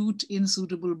to shoot in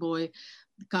Suitable Boy,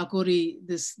 Kakori,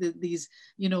 these,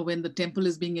 you know, when the temple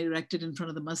is being erected in front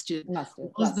of the masjid,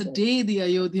 was the day the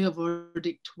Ayodhya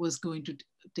verdict was going to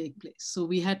take place. So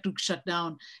we had to shut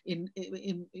down in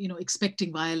you know,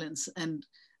 expecting violence, and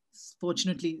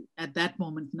fortunately at that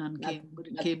moment none came, but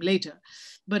it came later.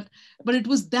 But it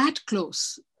was that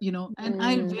close, you know, and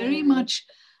I very much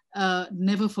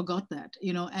never forgot that,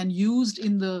 you know, and used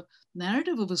in the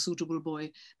narrative of A Suitable Boy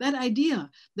that idea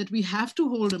that we have to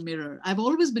hold a mirror. I've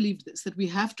always believed this, that we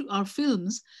have to, our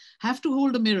films have to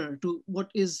hold a mirror to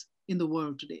what is in the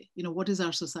world today, you know, what is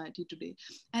our society today.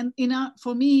 And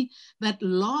for me, that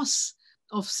loss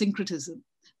of syncretism,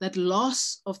 that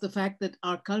loss of the fact that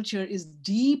our culture is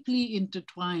deeply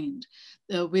intertwined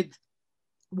with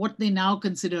what they now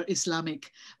consider Islamic,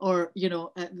 or, you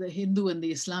know, the Hindu and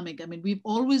the Islamic. I mean, we've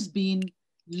always been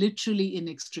literally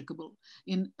inextricable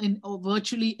in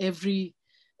virtually every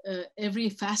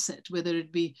facet, whether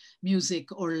it be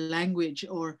music or language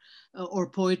or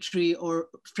poetry or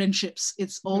friendships.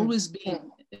 It's always been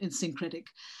syncretic.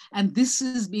 And this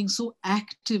is being so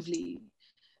actively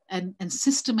and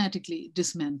systematically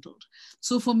dismantled.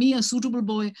 So for me, A Suitable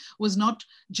Boy was not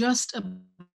just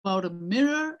about a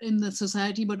mirror in the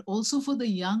society, but also for the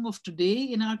young of today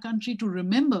in our country to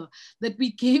remember that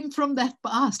we came from that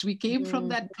past, we came from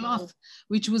that cloth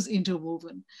which was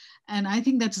interwoven. And I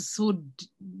think that's so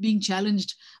being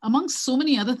challenged amongst so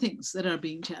many other things that are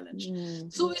being challenged.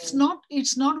 So it's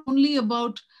not only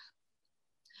about,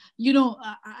 you know,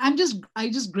 I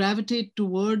just gravitate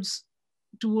towards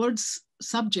towards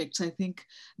subjects, I think,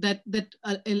 that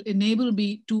enable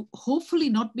me to hopefully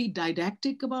not be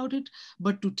didactic about it,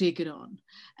 but to take it on,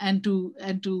 and to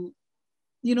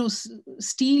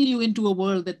steal you into a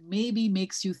world that maybe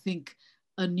makes you think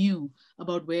anew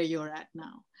about where you're at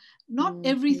now. Not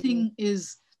everything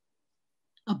is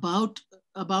about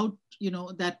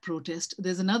that protest.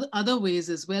 There's other ways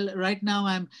as well. Right now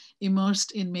I'm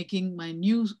immersed in making my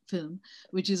new film,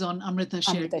 which is on Amrita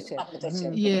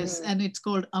Shetty. Yes, and it's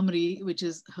called Amri, which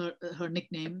is her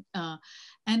nickname,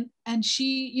 and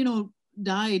she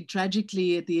died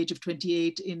tragically at the age of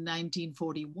 28 in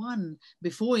 1941,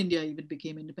 before India even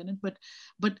became independent. But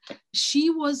she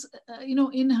was,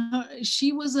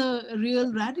 she was a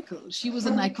real radical. She was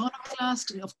an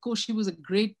iconoclast. Of course, she was a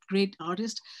great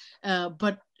artist,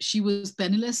 but she was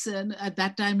penniless, and at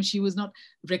that time she was not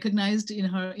recognized in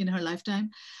her lifetime.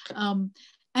 And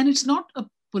it's not a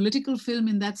political film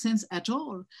in that sense at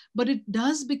all, but it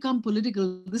does become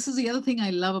political. This is the other thing I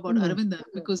love about Aravindan,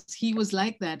 because he was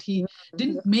like that. He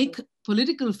didn't make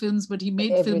political films, but he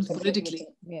made films politically.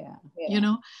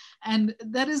 And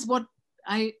that is what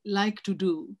I like to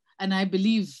do. And I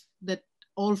believe that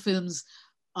all films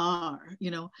are,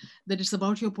 that it's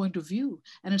about your point of view,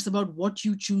 and it's about what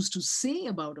you choose to say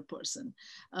about a person.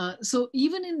 So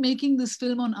even in making this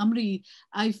film on Amri,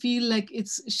 I feel like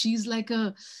she's like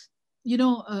a,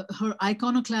 her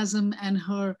iconoclasm and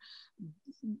her,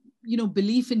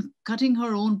 belief in cutting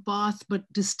her own path, but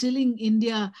distilling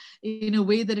India in a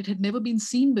way that it had never been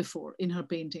seen before in her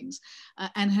paintings.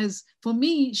 And for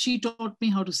me, she taught me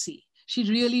how to see. She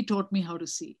really taught me how to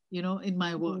see, in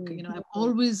my work. I've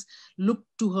always looked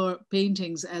to her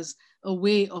paintings as a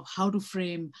way of how to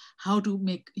frame, how to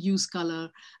use color,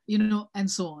 and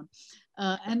so on.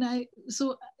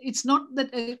 So it's not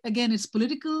that, again, it's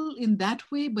political in that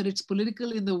way, but it's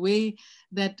political in the way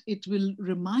that it will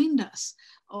remind us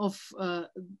of the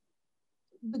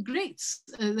greats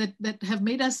that have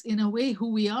made us in a way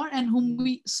who we are, and whom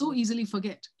we so easily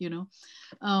forget,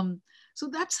 So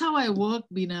that's how I work,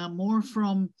 Bina, more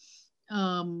from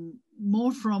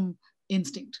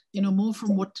instinct, more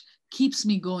from what keeps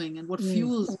me going and what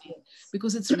fuels me,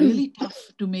 because it's really tough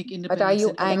to make independent. But are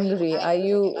you angry?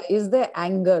 Is there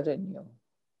anger in you?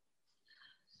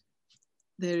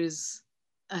 There is,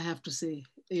 I have to say,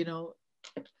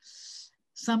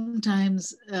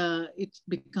 sometimes it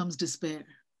becomes despair,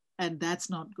 and that's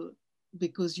not good,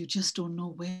 because you just don't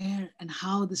know where and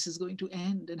how this is going to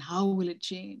end, and how will it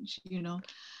change,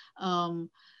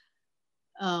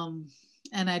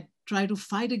 and I try to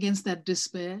fight against that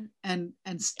despair and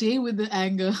stay with the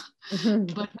anger.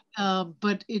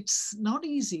 But it's not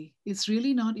easy. It's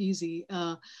really not easy.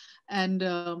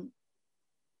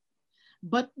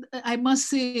 But I must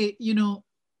say,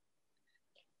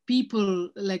 people,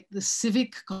 like the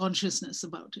civic consciousness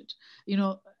about it,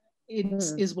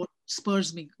 is what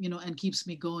spurs me, and keeps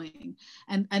me going.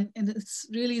 And it's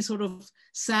really sort of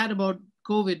sad about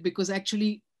COVID, because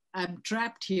actually I'm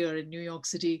trapped here in New York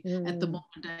City at the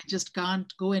moment. I just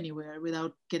can't go anywhere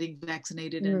without getting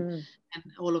vaccinated and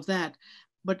all of that.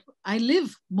 But I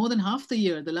live more than half the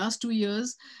year. The last 2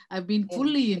 years, I've been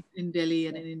fully in Delhi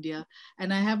and in India.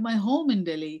 And I have my home in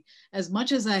Delhi as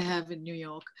much as I have in New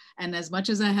York, and as much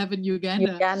as I have in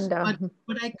Uganda.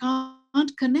 But I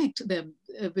can't connect them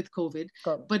with COVID.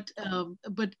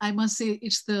 But I must say,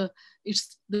 it's the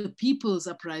people's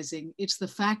uprising. It's the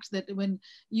fact that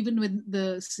even when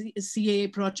the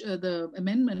CAA the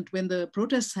amendment, when the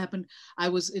protests happened, I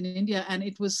was in India, and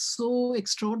it was so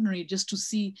extraordinary just to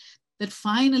see that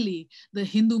finally the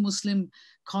Hindu-Muslim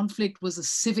conflict was a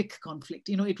civic conflict.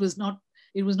 It was not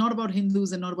about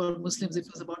Hindus and not about Muslims. It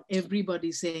was about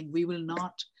everybody saying, we will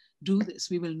not do this.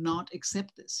 We will not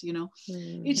accept this.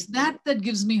 It's that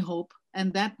gives me hope,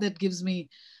 and that gives me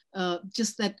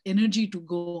just that energy to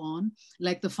go on,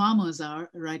 like the farmers are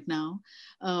right now.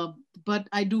 But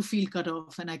I do feel cut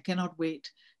off, and I cannot wait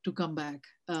to come back.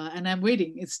 And I'm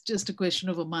waiting. It's just a question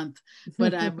of a month,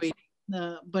 but I'm waiting.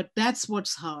 But that's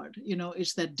what's hard,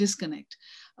 it's that disconnect.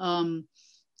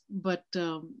 But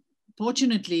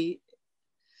fortunately,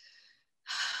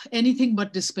 anything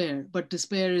but despair. But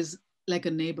despair is like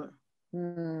a neighbor.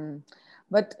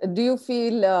 But do you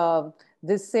feel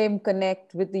this same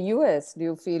connect with the US? Do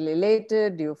you feel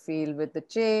elated? Do you feel with the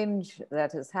change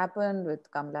that has happened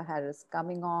with Kamala Harris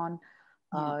coming on?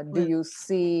 Do you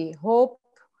see hope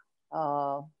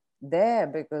there?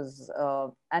 Because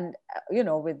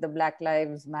with the Black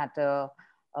Lives Matter,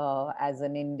 as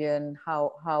an Indian,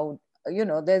 how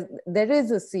there is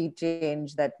a sea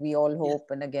change that we all hope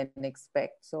and again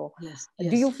expect. So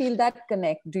do you feel that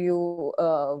connect? Do you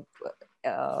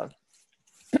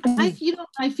I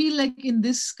feel like in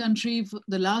this country,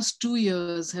 the last 2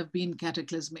 years have been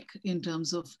cataclysmic in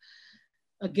terms of,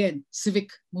 again, civic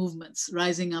movements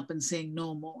rising up and saying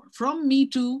no more. From Me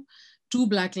Too to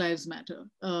Black Lives Matter.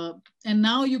 And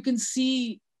now you can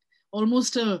see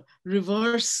almost a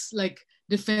reverse, like,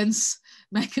 defense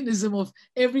mechanism of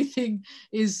everything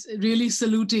is really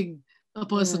saluting a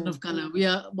person of color. We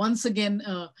are once again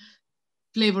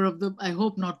flavor of the, I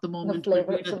hope not the moment, but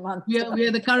we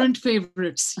are the current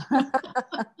favorites.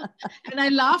 And I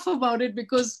laugh about it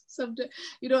because sometimes,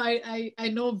 I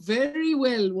know very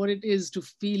well what it is to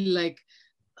feel like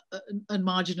a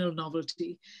marginal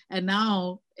novelty. And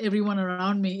now everyone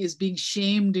around me is being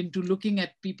shamed into looking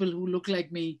at people who look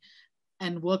like me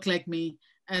and work like me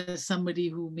as somebody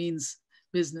who means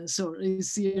business or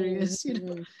is serious.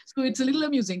 So it's a little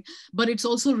amusing, but it's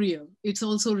also real.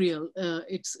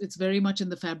 It's very much in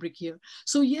the fabric here.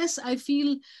 So yes, I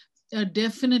feel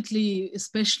definitely,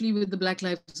 especially with the Black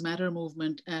Lives Matter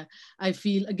movement, I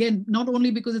feel, again, not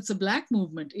only because it's a Black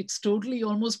movement, it's totally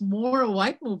almost more a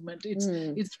white movement.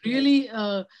 It's really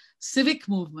a civic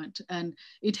movement, and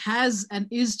it has and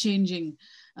is changing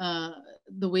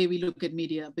the way we look at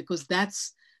media, because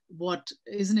that's what,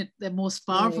 isn't it, the most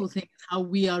powerful thing, how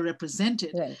we are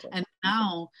represented. And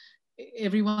now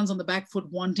everyone's on the back foot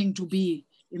wanting to be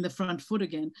in the front foot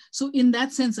again. So in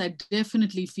that sense, I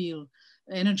definitely feel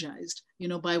energized,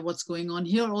 by what's going on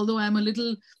here. Although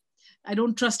I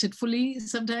don't trust it fully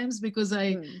sometimes, because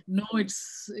I know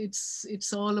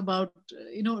it's all about,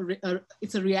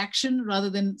 it's a reaction rather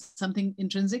than something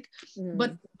intrinsic.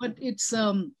 But it's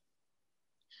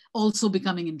also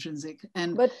becoming intrinsic,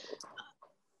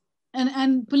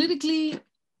 and politically,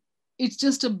 it's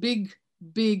just a big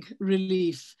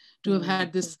relief to have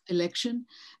had this election,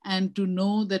 and to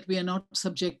know that we are not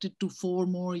subjected to 4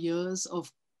 more years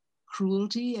of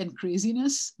cruelty and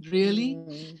craziness, really.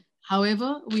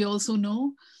 However, we also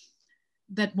know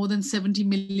that more than 70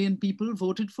 million people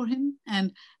voted for him,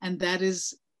 and that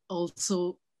is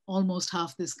also almost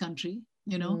half this country,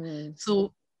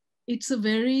 So it's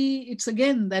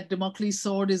again, that Damocles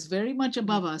sword is very much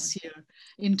above us here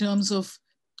in terms of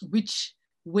which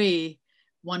way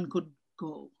one could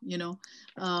go,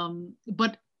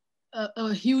 but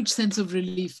a huge sense of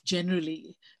relief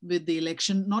generally with the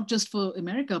election, not just for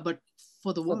America, but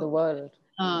for the world.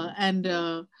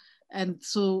 And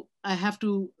so I have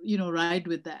to, ride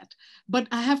with that. But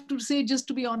I have to say, just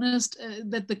to be honest,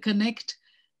 that the connect,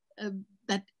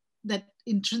 that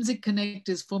intrinsic connect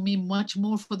is for me much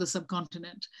more for the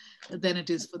subcontinent than it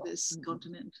is for this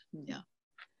continent. Yeah.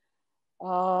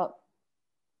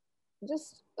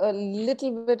 Just a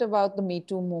little bit about the Me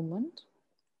Too movement.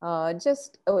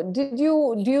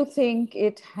 Do you think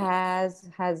it has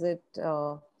it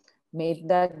made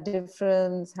that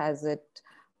difference? Has it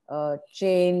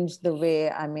changed the way,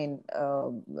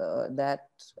 that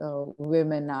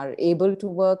women are able to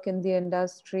work in the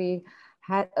industry?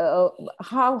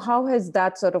 How has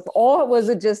that sort of, or was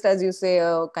it just, as you say,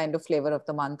 a kind of flavor of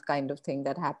the month kind of thing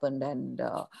that happened? And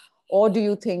or do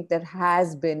you think there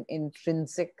has been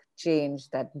intrinsic change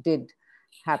that did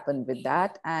happen with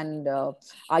that? And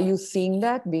are you seeing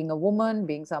that, being a woman,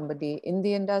 being somebody in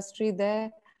the industry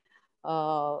there?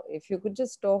 If you could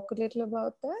just talk a little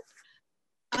about that.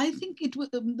 I think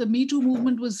the Me Too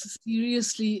movement was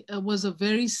a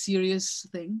very serious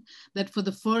thing that for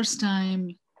the first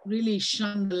time really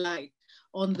shone the light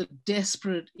on the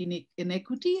desperate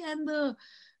inequity and the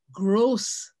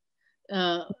gross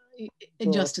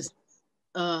injustice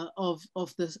of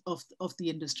the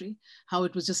industry. How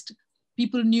it was just,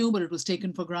 people knew, but it was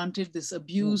taken for granted. This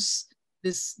abuse,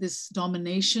 this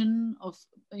domination of,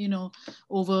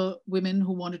 over women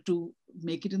who wanted to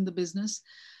make it in the business.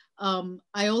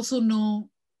 I also know,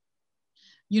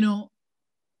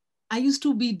 I used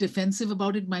to be defensive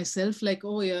about it myself, like,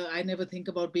 oh yeah, I never think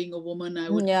about being a woman. I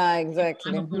would, yeah,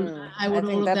 exactly. I would,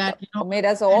 all of that, made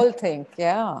us all think,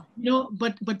 yeah.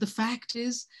 But the fact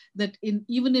is that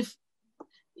even if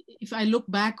I look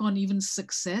back on even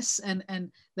success,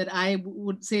 and that I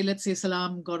would say, let's say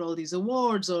Salam got all these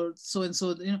awards or so and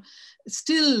so,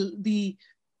 still the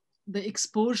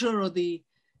exposure or the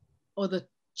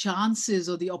chances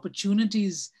or the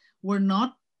opportunities were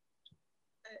not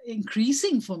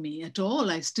increasing for me at all.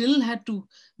 I still had to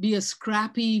be a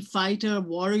scrappy fighter,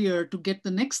 warrior to get the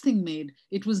next thing made.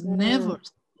 It was never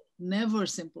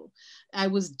simple. I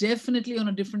was definitely on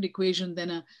a different equation than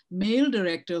a male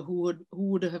director who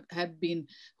would have had been,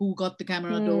 who got the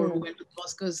camera door, who went to the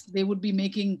Oscars. They would be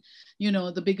making,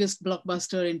 the biggest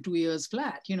blockbuster in 2 years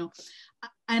flat.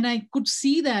 and I could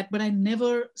see that, but I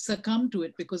never succumbed to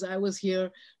it because I was here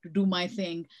to do my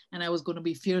thing and I was going to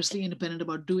be fiercely independent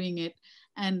about doing it.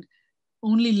 And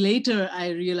only later I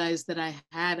realized that I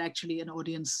had actually an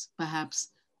audience perhaps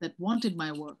that wanted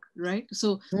my work, right?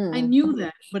 So I knew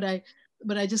that, but I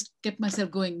just kept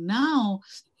myself going. Now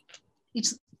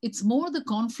it's more the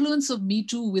confluence of Me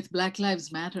Too with Black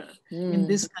Lives Matter in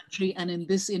this country and in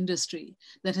this industry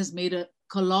that has made a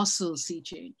colossal sea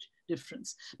change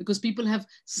difference, because people have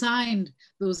signed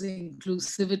those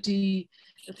inclusivity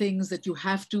things that you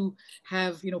have to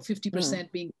have, 50%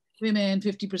 being women,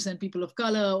 50% people of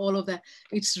color, all of that.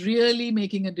 It's really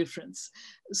making a difference.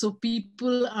 So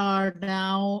people are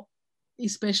now,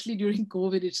 especially during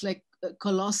COVID, it's like a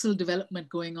colossal development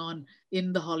going on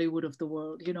in the Hollywood of the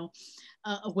world,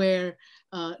 where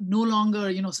no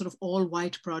longer, sort of all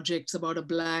white projects about a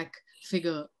Black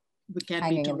figure can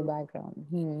hanging be in the tolerated.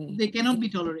 background. They cannot be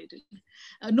tolerated.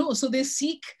 No, so they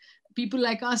seek people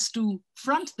like us to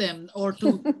front them or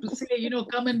to say,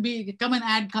 come and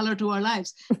add color to our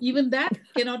lives. Even that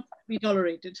cannot be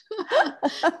tolerated.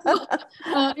 So,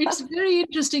 it's very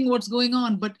interesting what's going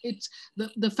on, but it's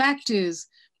the fact is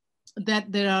that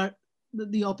there are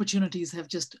the opportunities have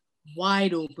just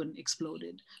wide open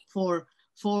exploded for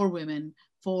women,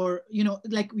 for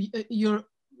they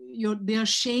are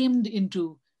shamed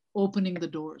into opening the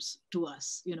doors to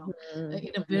us, in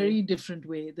a very different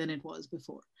way than it was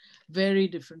before. Very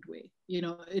different way.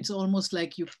 It's almost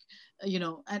like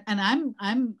and I'm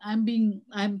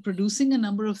producing a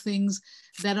number of things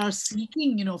that are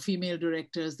seeking, female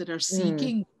directors, that are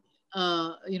seeking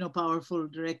powerful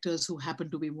directors who happen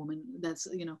to be women. That's,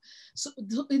 so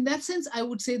in that sense, I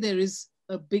would say there is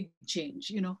a big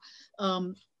change,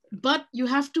 but you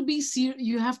have to be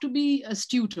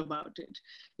astute about it.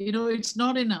 It's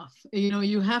not enough.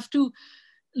 You have to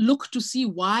look to see,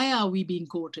 why are we being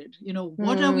quoted?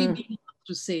 What are we being asked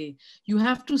to say? You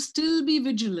have to still be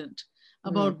vigilant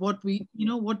about what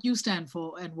what you stand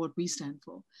for and what we stand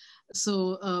for.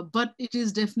 So, but it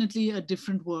is definitely a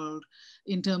different world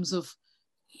in terms of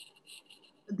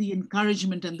the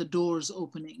encouragement and the doors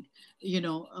opening,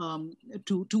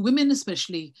 to women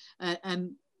especially,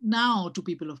 and now to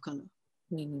people of color.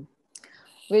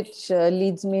 Which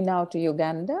leads me now to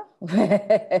Uganda.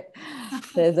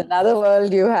 There's another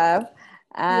world you have.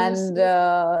 And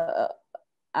yes.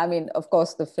 I mean, of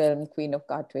course, the film Queen of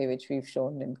Katwe, which we've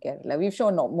shown in Kerala. We've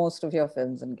shown most of your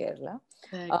films in Kerala.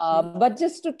 But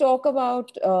just to talk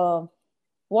about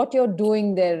what you're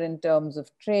doing there in terms of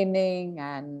training,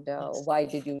 and why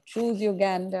did you choose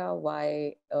Uganda?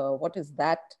 Why? What is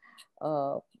that?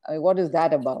 What is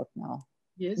that about now?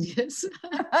 Yes.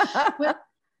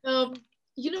 Well,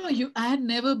 I had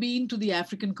never been to the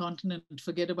African continent,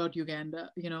 forget about Uganda,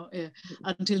 until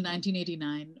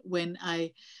 1989, when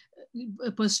I,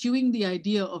 pursuing the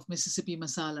idea of Mississippi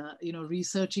Masala,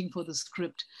 researching for the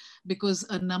script, because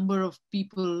a number of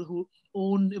people who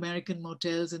owned American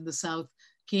motels in the South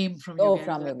came from Uganda.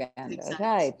 From Uganda, exactly.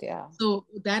 Right, yeah. So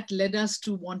that led us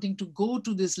to wanting to go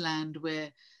to this land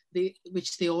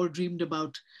which they all dreamed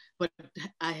about, but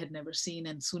I had never seen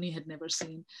and Suni had never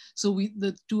seen. So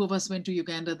the two of us went to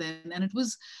Uganda then, and it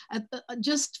was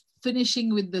just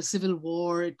finishing with the civil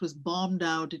war. It was bombed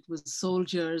out. It was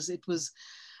soldiers. It was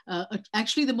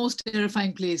actually the most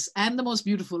terrifying place and the most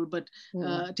beautiful, but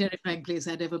terrifying place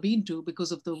I'd ever been to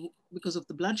because of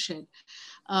the bloodshed.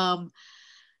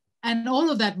 And all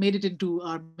of that made it into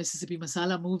our Mississippi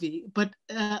Masala movie. But,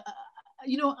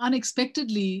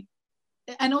 unexpectedly,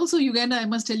 and also Uganda, I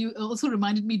must tell you, also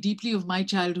reminded me deeply of my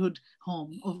childhood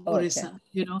home of Orissa,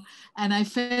 and I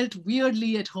felt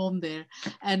weirdly at home there.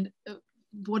 And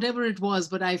whatever it was,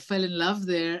 but I fell in love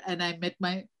there, and I met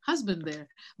my husband there,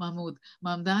 Mahmoud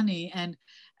Mamdani.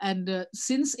 And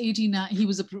since 89, he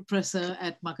was a professor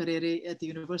at Makerere at the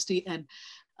university. And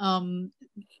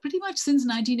pretty much since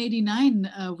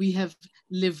 1989, we have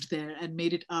lived there and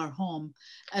made it our home,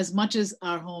 as much as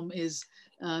our home is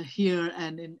here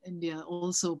and in India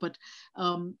also. But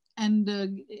I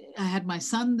had my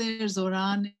son there,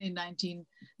 Zoran, in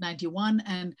 1991.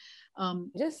 And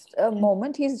just a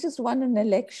moment, he's just won an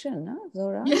election, huh,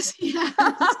 Zoran? Yes, he has.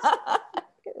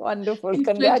 Wonderful. He's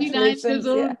Congratulations. 29 years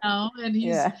old now, and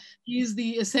he's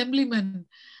the assemblyman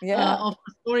of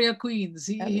Astoria, Queens.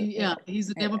 He's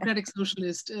a democratic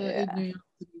socialist in New York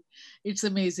City. It's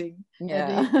amazing.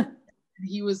 And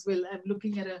he was, well, I'm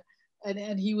looking at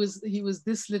and he was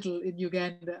this little in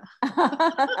Uganda.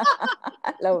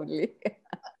 Lovely.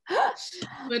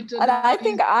 But I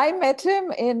think I met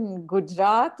him in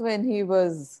Gujarat when he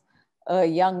was a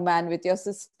young man with your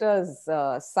sister's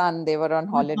son. They were on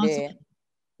holiday.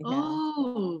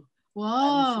 Oh,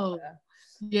 wow.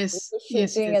 He Yes, was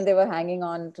yes, shooting yes. and they were hanging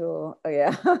on to,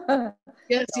 yeah.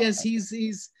 Yes, yes,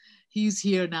 he's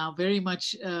here now, very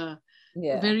much,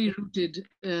 Yeah. very rooted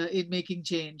in making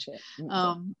change. Yeah. Mm.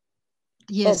 Um,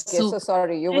 yes. Okay, So so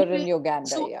sorry, you were in anyway, Uganda,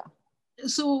 so yeah.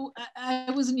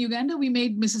 I was in Uganda. We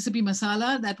made Mississippi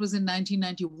Masala. That was in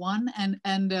 1991,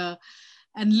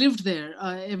 and lived there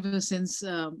ever since.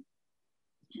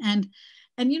 And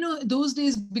and those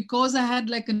days, because I had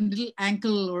like a little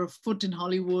ankle or a foot in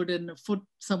Hollywood and a foot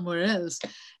somewhere else,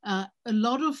 a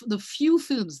lot of the few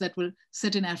films that were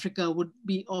set in Africa would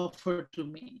be offered to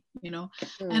me.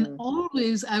 And Mm.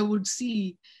 always I would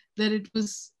see that it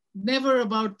was never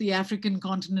about the African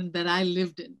continent that I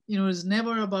lived in. It was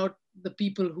never about the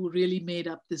people who really made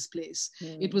up this place.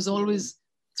 It Mm. was always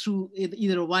through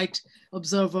either a white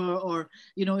observer, or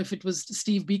if it was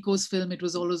Steve Biko's film, it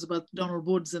was always about Donald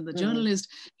Woods and the Mm. journalist.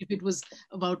 If it was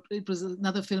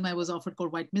another film I was offered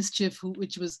called White Mischief,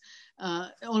 which was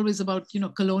always about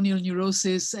colonial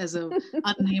neurosis, as a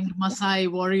unnamed Maasai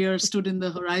warrior stood in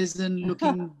the horizon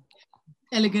looking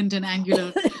elegant and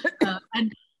angular.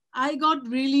 And I got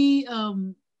really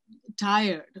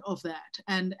tired of that.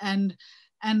 And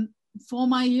for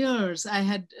my years, I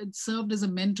had served as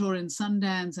a mentor in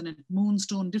Sundance and at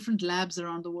Moonstone, different labs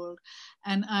around the world.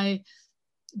 And I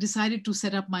decided to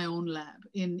set up my own lab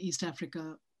in East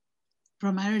Africa,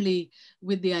 primarily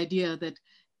with the idea that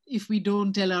if we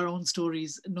don't tell our own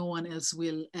stories, no one else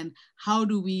will. And how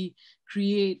do we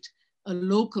create a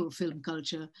local film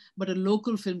culture, but a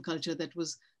local film culture that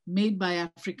was made by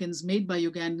Africans, made by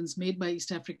Ugandans, made by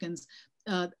East Africans,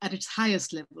 at its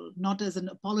highest level, not as an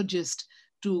apologist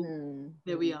to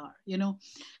where we are.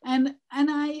 And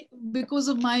I, because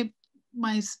of my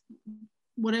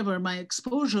whatever, my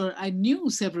exposure, I knew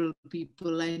several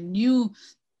people. I knew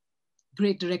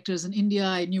great directors in India.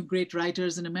 I knew great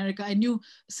writers in America. I knew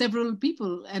several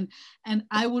people, and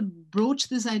I would broach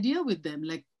this idea with them,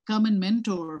 like, come and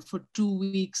mentor for 2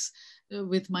 weeks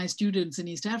with my students in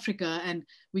East Africa, and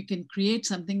we can create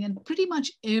something. And pretty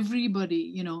much everybody,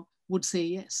 would say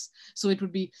yes. So it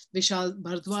would be Vishal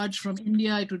Bhardwaj from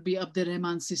India. It would be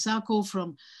Abderrahman Sissako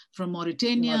from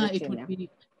Mauritania. It would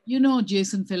Mauritania. be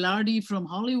Jason Filardi from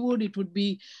Hollywood. It would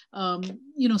be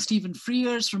Stephen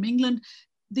Frears from England.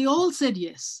 They all said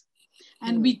yes.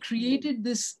 And we created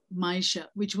this Maisha,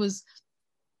 which was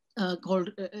called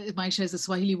Maisha is a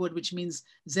Swahili word which means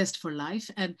zest for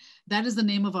life, and that is the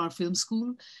name of our film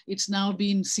school. It's now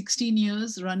been 16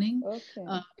 years running.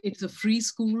 Okay. It's a free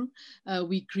school.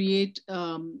 We create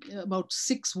about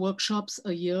 6 workshops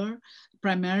a year,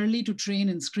 primarily to train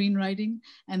in screenwriting,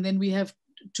 and then we have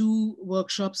 2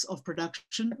 workshops of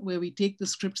production where we take the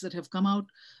scripts that have come out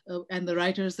and the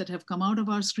writers that have come out of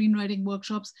our screenwriting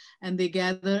workshops, and they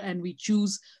gather and we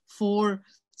choose 4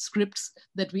 scripts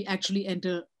that we actually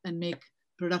enter and make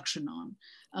production on.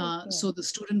 So the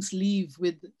students leave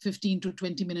with 15 to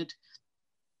 20-minute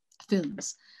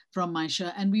films from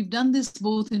Maisha. And we've done this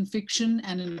both in fiction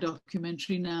and in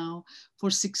documentary now for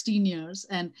 16 years.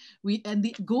 And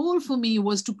the goal for me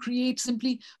was to create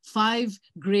simply 5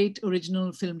 great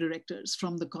original film directors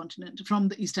from the continent, from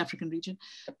the East African region.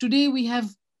 Today we have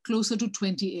closer to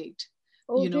 28.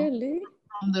 Oh, really?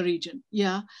 From the region.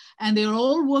 Yeah. And they're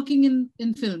all working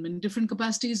in film in different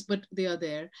capacities, but they are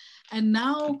there. And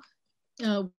now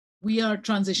we are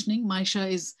transitioning. Maisha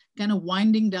is kind of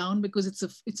winding down because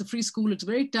it's a free school. It's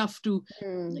very tough to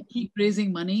keep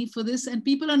raising money for this. And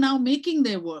people are now making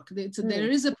their work. There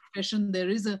is a profession, there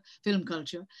is a film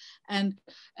culture. And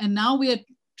now we are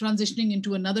transitioning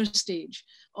into another stage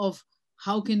of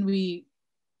how can we,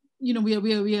 we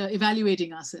are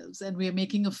evaluating ourselves, and we are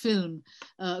making a film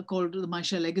called the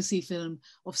Maisha Legacy film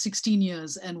of 16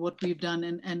 years and what we've done,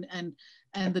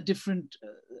 and the different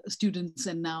students.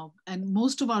 And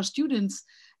most of our students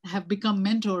have become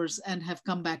mentors and have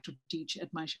come back to teach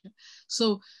at Maisha.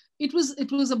 So it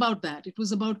was about that. It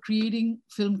was about creating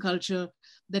film culture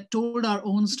that told our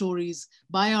own stories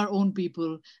by our own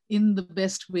people in the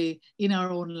best way in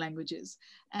our own languages.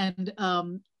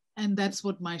 And that's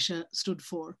what Maisha stood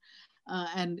for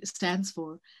and stands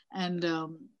for. And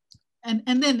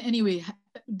then anyway,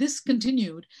 this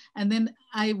continued. And then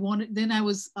I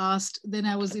was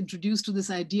introduced to this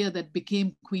idea that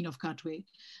became Queen of Katwe,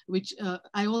 which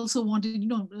I also wanted,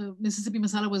 Mississippi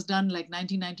Masala was done like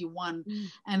 1991.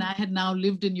 And I had now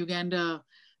lived in Uganda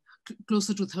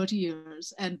closer to 30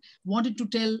 years and wanted to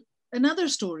tell another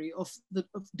story of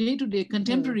day-to-day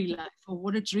contemporary life, of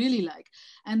what it's really like.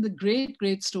 And the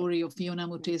great story of Fiona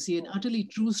Mutesi, an utterly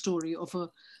true story of a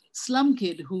slum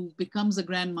kid who becomes a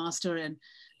grandmaster and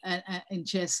in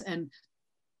chess and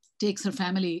takes her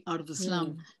family out of the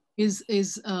slum, is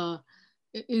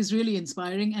is really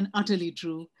inspiring and utterly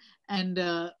true. And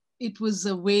it was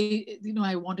a way,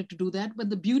 I wanted to do that. But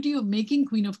the beauty of making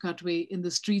Queen of Katwe in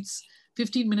the streets,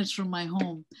 15 minutes from my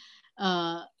home,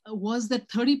 was that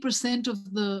 30%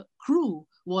 of the crew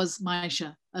was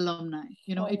Maisha alumni.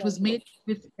 It was made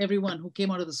with everyone who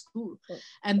came out of the school.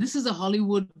 And this is a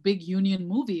Hollywood big union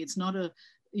movie. It's not a,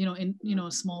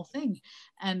 a small thing.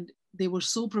 And they were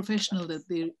so professional that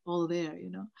they're all there,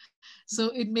 So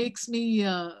it makes me,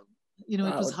 it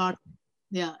was hard.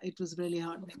 Yeah, it was really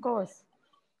hard. Of course.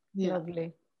 Yeah.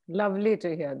 Lovely. Lovely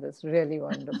to hear this. Really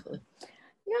wonderful.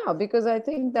 Yeah, because I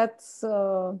think that's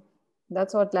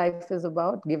what life is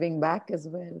about, giving back as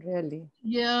well, really.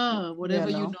 Yeah, whatever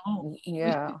you know.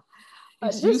 Yeah.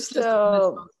 It's Just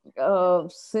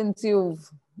since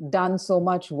you've done so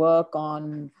much work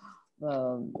on,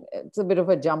 it's a bit of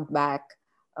a jump back.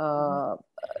 I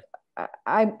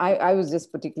was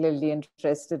just particularly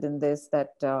interested in this,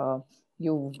 that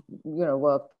you've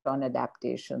worked on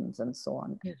adaptations and so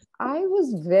on. Yes. I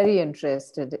was very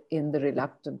interested in The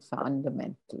Reluctant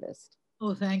Fundamentalist.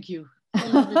 Oh, thank you.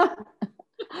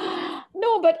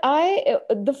 No, but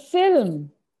the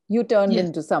film, you turned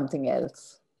into something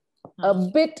else. A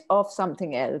bit of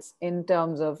something else in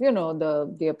terms of,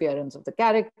 the appearance of the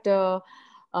character.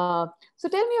 So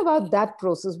tell me about that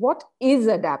process. What is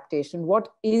adaptation?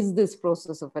 What is this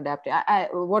process of adaptation?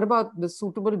 What about The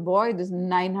Suitable Boy, this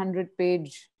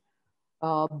 900-page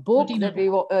book,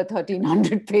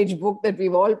 1,300-page book that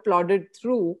we've all plodded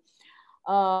through?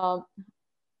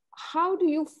 How do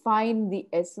you find the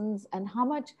essence, and how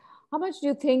much do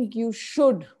you think you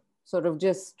should sort of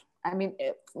just,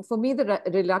 for me, The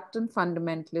Reluctant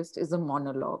Fundamentalist is a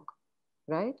monologue,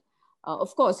 right?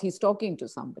 Of course, he's talking to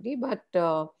somebody, but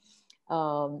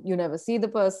you never see the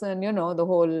person, the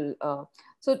whole.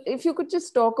 So if you could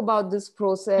just talk about this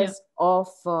process of,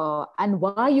 and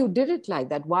why you did it like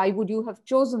that. Why would you have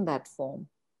chosen that form?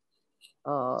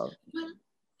 Well,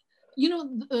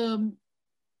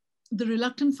 The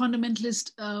Reluctant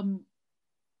Fundamentalist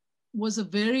was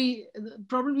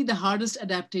probably the hardest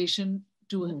adaptation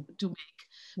to make.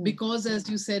 Because, as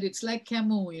you said, it's like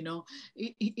Camus,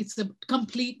 it's a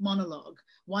complete monologue.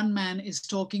 One man is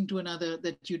talking to another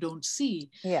that you don't see.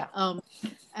 Yeah.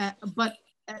 But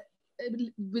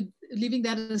with leaving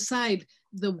that aside,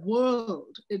 the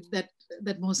world that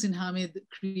Mohsin Hamid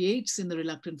creates in The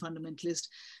Reluctant Fundamentalist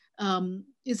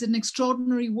is an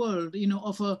extraordinary world,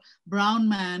 of a brown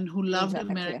man who loved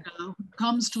America, who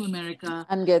comes to America.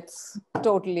 And gets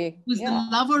totally... Who's the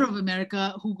lover of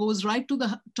America, who goes right to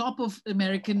the top of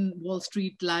American Wall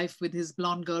Street life with his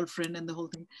blonde girlfriend and the whole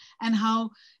thing. And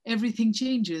how everything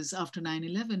changes after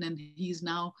 9/11, and he's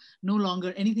now no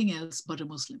longer anything else but a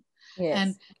Muslim.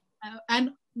 Yes.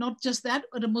 And not just that,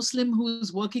 but a Muslim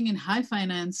who's working in high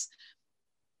finance,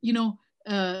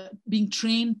 being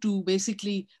trained to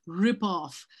basically rip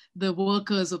off the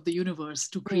workers of the universe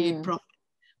to create profit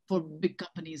for big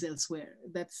companies elsewhere.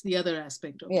 That's the other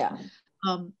aspect of it.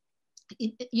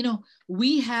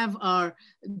 We have our,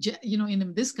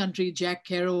 in this country, Jack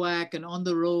Kerouac and On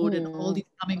the Road and all these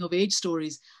coming of age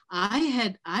stories.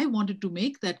 I wanted to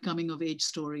make that coming of age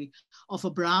story of a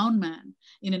brown man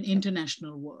in an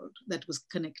international world that was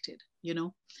connected,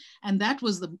 and that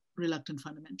was The Reluctant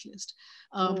Fundamentalist.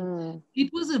 It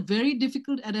was a very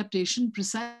difficult adaptation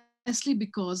precisely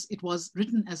because it was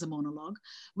written as a monologue,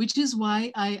 which is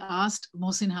why I asked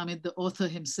Mohsin Hamid, the author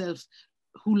himself,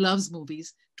 who loves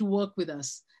movies, to work with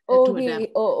us to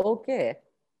adapt. Okay.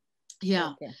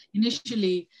 Yeah. Okay.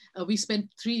 Initially, we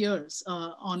spent 3 years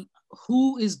on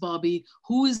who is Bobby,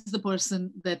 who is the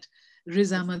person that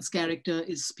Riz Ahmed's character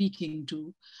is speaking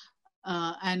to,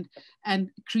 and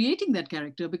creating that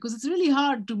character, because it's really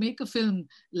hard to make a film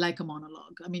like a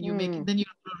monologue. You make it, then you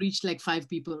reach like 5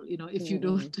 people, if you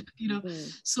don't,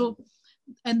 So,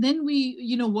 and then we,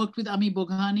 worked with Ami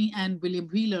Boghani and William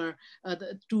Wheeler,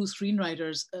 the 2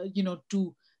 screenwriters,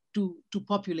 to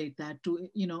populate that,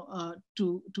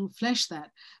 to flesh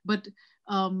that. But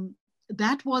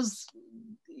that was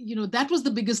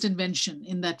the biggest invention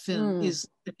in that film, is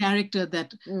the character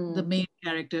that the main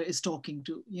character is talking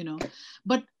to,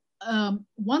 But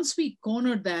once we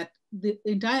cornered that, the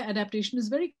entire adaptation is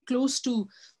very close to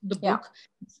the book,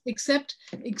 except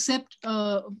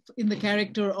in the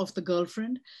character of the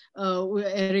girlfriend,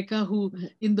 Erica, who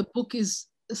in the book is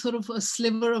sort of a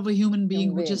sliver of a human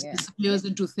being who just disappears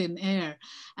into thin air.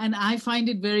 And I find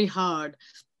it very hard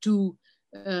to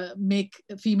make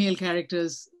female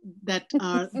characters that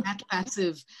are that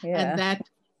passive and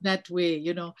that way,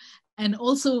 And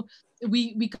also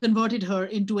we converted her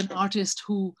into an artist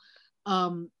who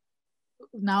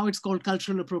now it's called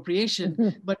cultural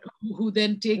appropriation, but who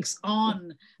then takes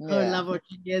on her lover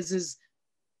Chengez's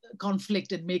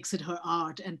conflict and makes it her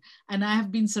art. And I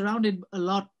have been surrounded a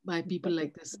lot by people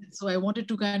like this. So I wanted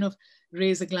to kind of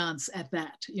raise a glance at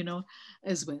that,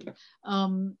 as well.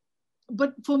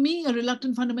 But for me, A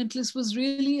Reluctant Fundamentalist was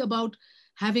really about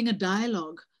having a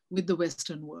dialogue with the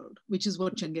Western world, which is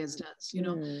what Cengez does,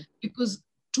 because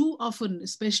too often,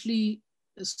 especially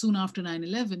soon after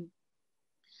 9/11,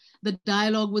 the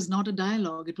dialogue was not a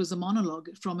dialogue. It was a monologue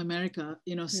from America,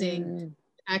 saying,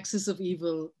 axis of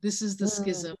evil, this is the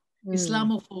schism,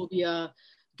 Islamophobia,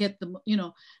 get them,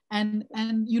 and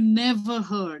you never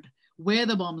heard where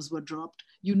the bombs were dropped.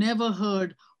 You never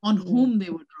heard on whom they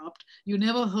were dropped. You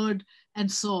never heard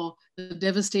and saw the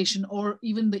devastation or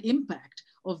even the impact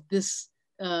of these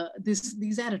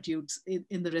attitudes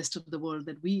in the rest of the world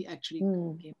that we actually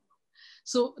came from.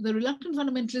 So The Reluctant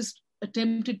Fundamentalist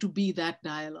attempted to be that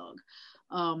dialogue.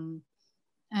 And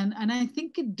I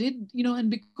think it did, and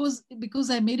because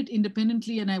I made it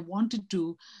independently and I wanted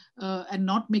to, and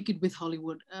not make it with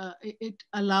Hollywood, it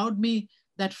allowed me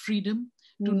that freedom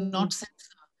to not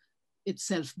censor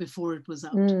itself before it was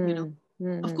out.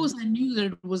 Of course, I knew that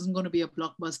it wasn't going to be a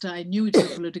blockbuster. I knew it's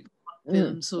a political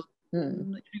film, so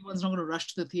everyone's not going to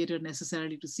rush to the theater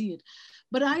necessarily to see it.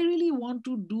 But I really want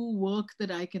to do work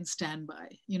that I can stand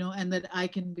by, and that I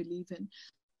can believe in.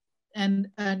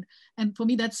 And for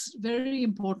me, that's very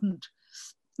important.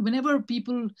 Whenever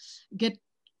people get,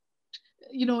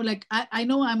 like I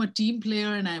know I'm a team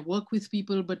player and I work with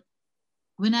people, but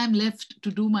when I'm left to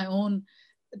do my own,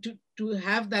 to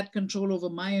have that control over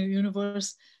my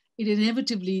universe, it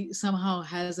inevitably somehow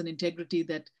has an integrity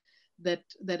that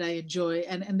I enjoy.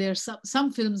 And there are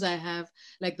some films I have,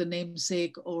 like The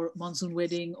Namesake or Monsoon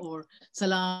Wedding or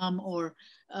Salam or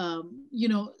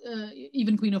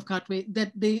even Queen of Katwe,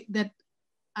 that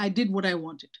I did what I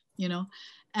wanted,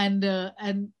 and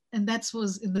that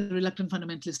was in The Reluctant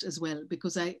Fundamentalist as well,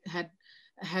 because I had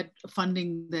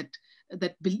funding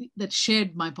that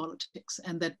shared my politics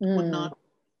and that would not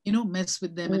mess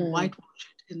with them and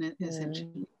whitewash it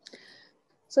essentially.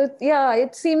 So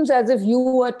it seems as if you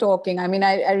were talking. I mean,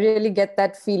 I really get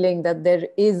that feeling that there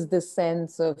is this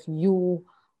sense of you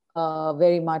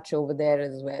very much over there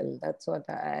as well. That's what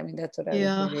I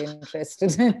was very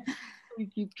interested in. We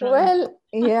keep trying. Well,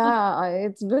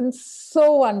 it's been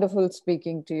so wonderful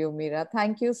speaking to you, Mira.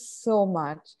 Thank you so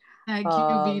much. Thank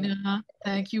you, Bina.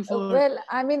 Thank you for... Well,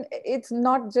 I mean, it's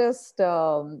not just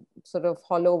sort of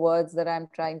hollow words that I'm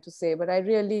trying to say, but I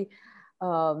really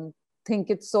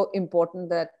think it's so important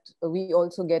that we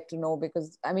also get to know,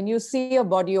 because, I mean, you see a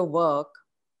body of work,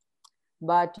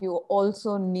 but you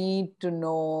also need to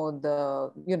know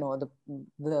the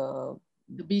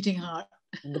beating heart.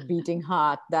 The beating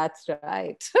heart, that's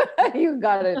right. You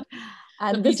got it.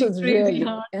 And this was really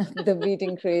the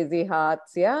beating crazy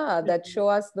hearts, that show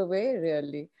us the way,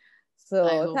 really.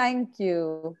 So thank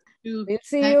you. We'll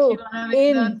see you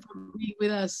Aravindan, for being with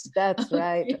us. That's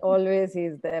right. Always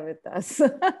he's there with us.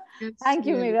 Thank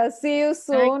you, Mira. See you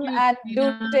soon. And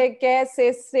do take care.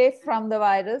 Stay safe from the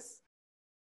virus.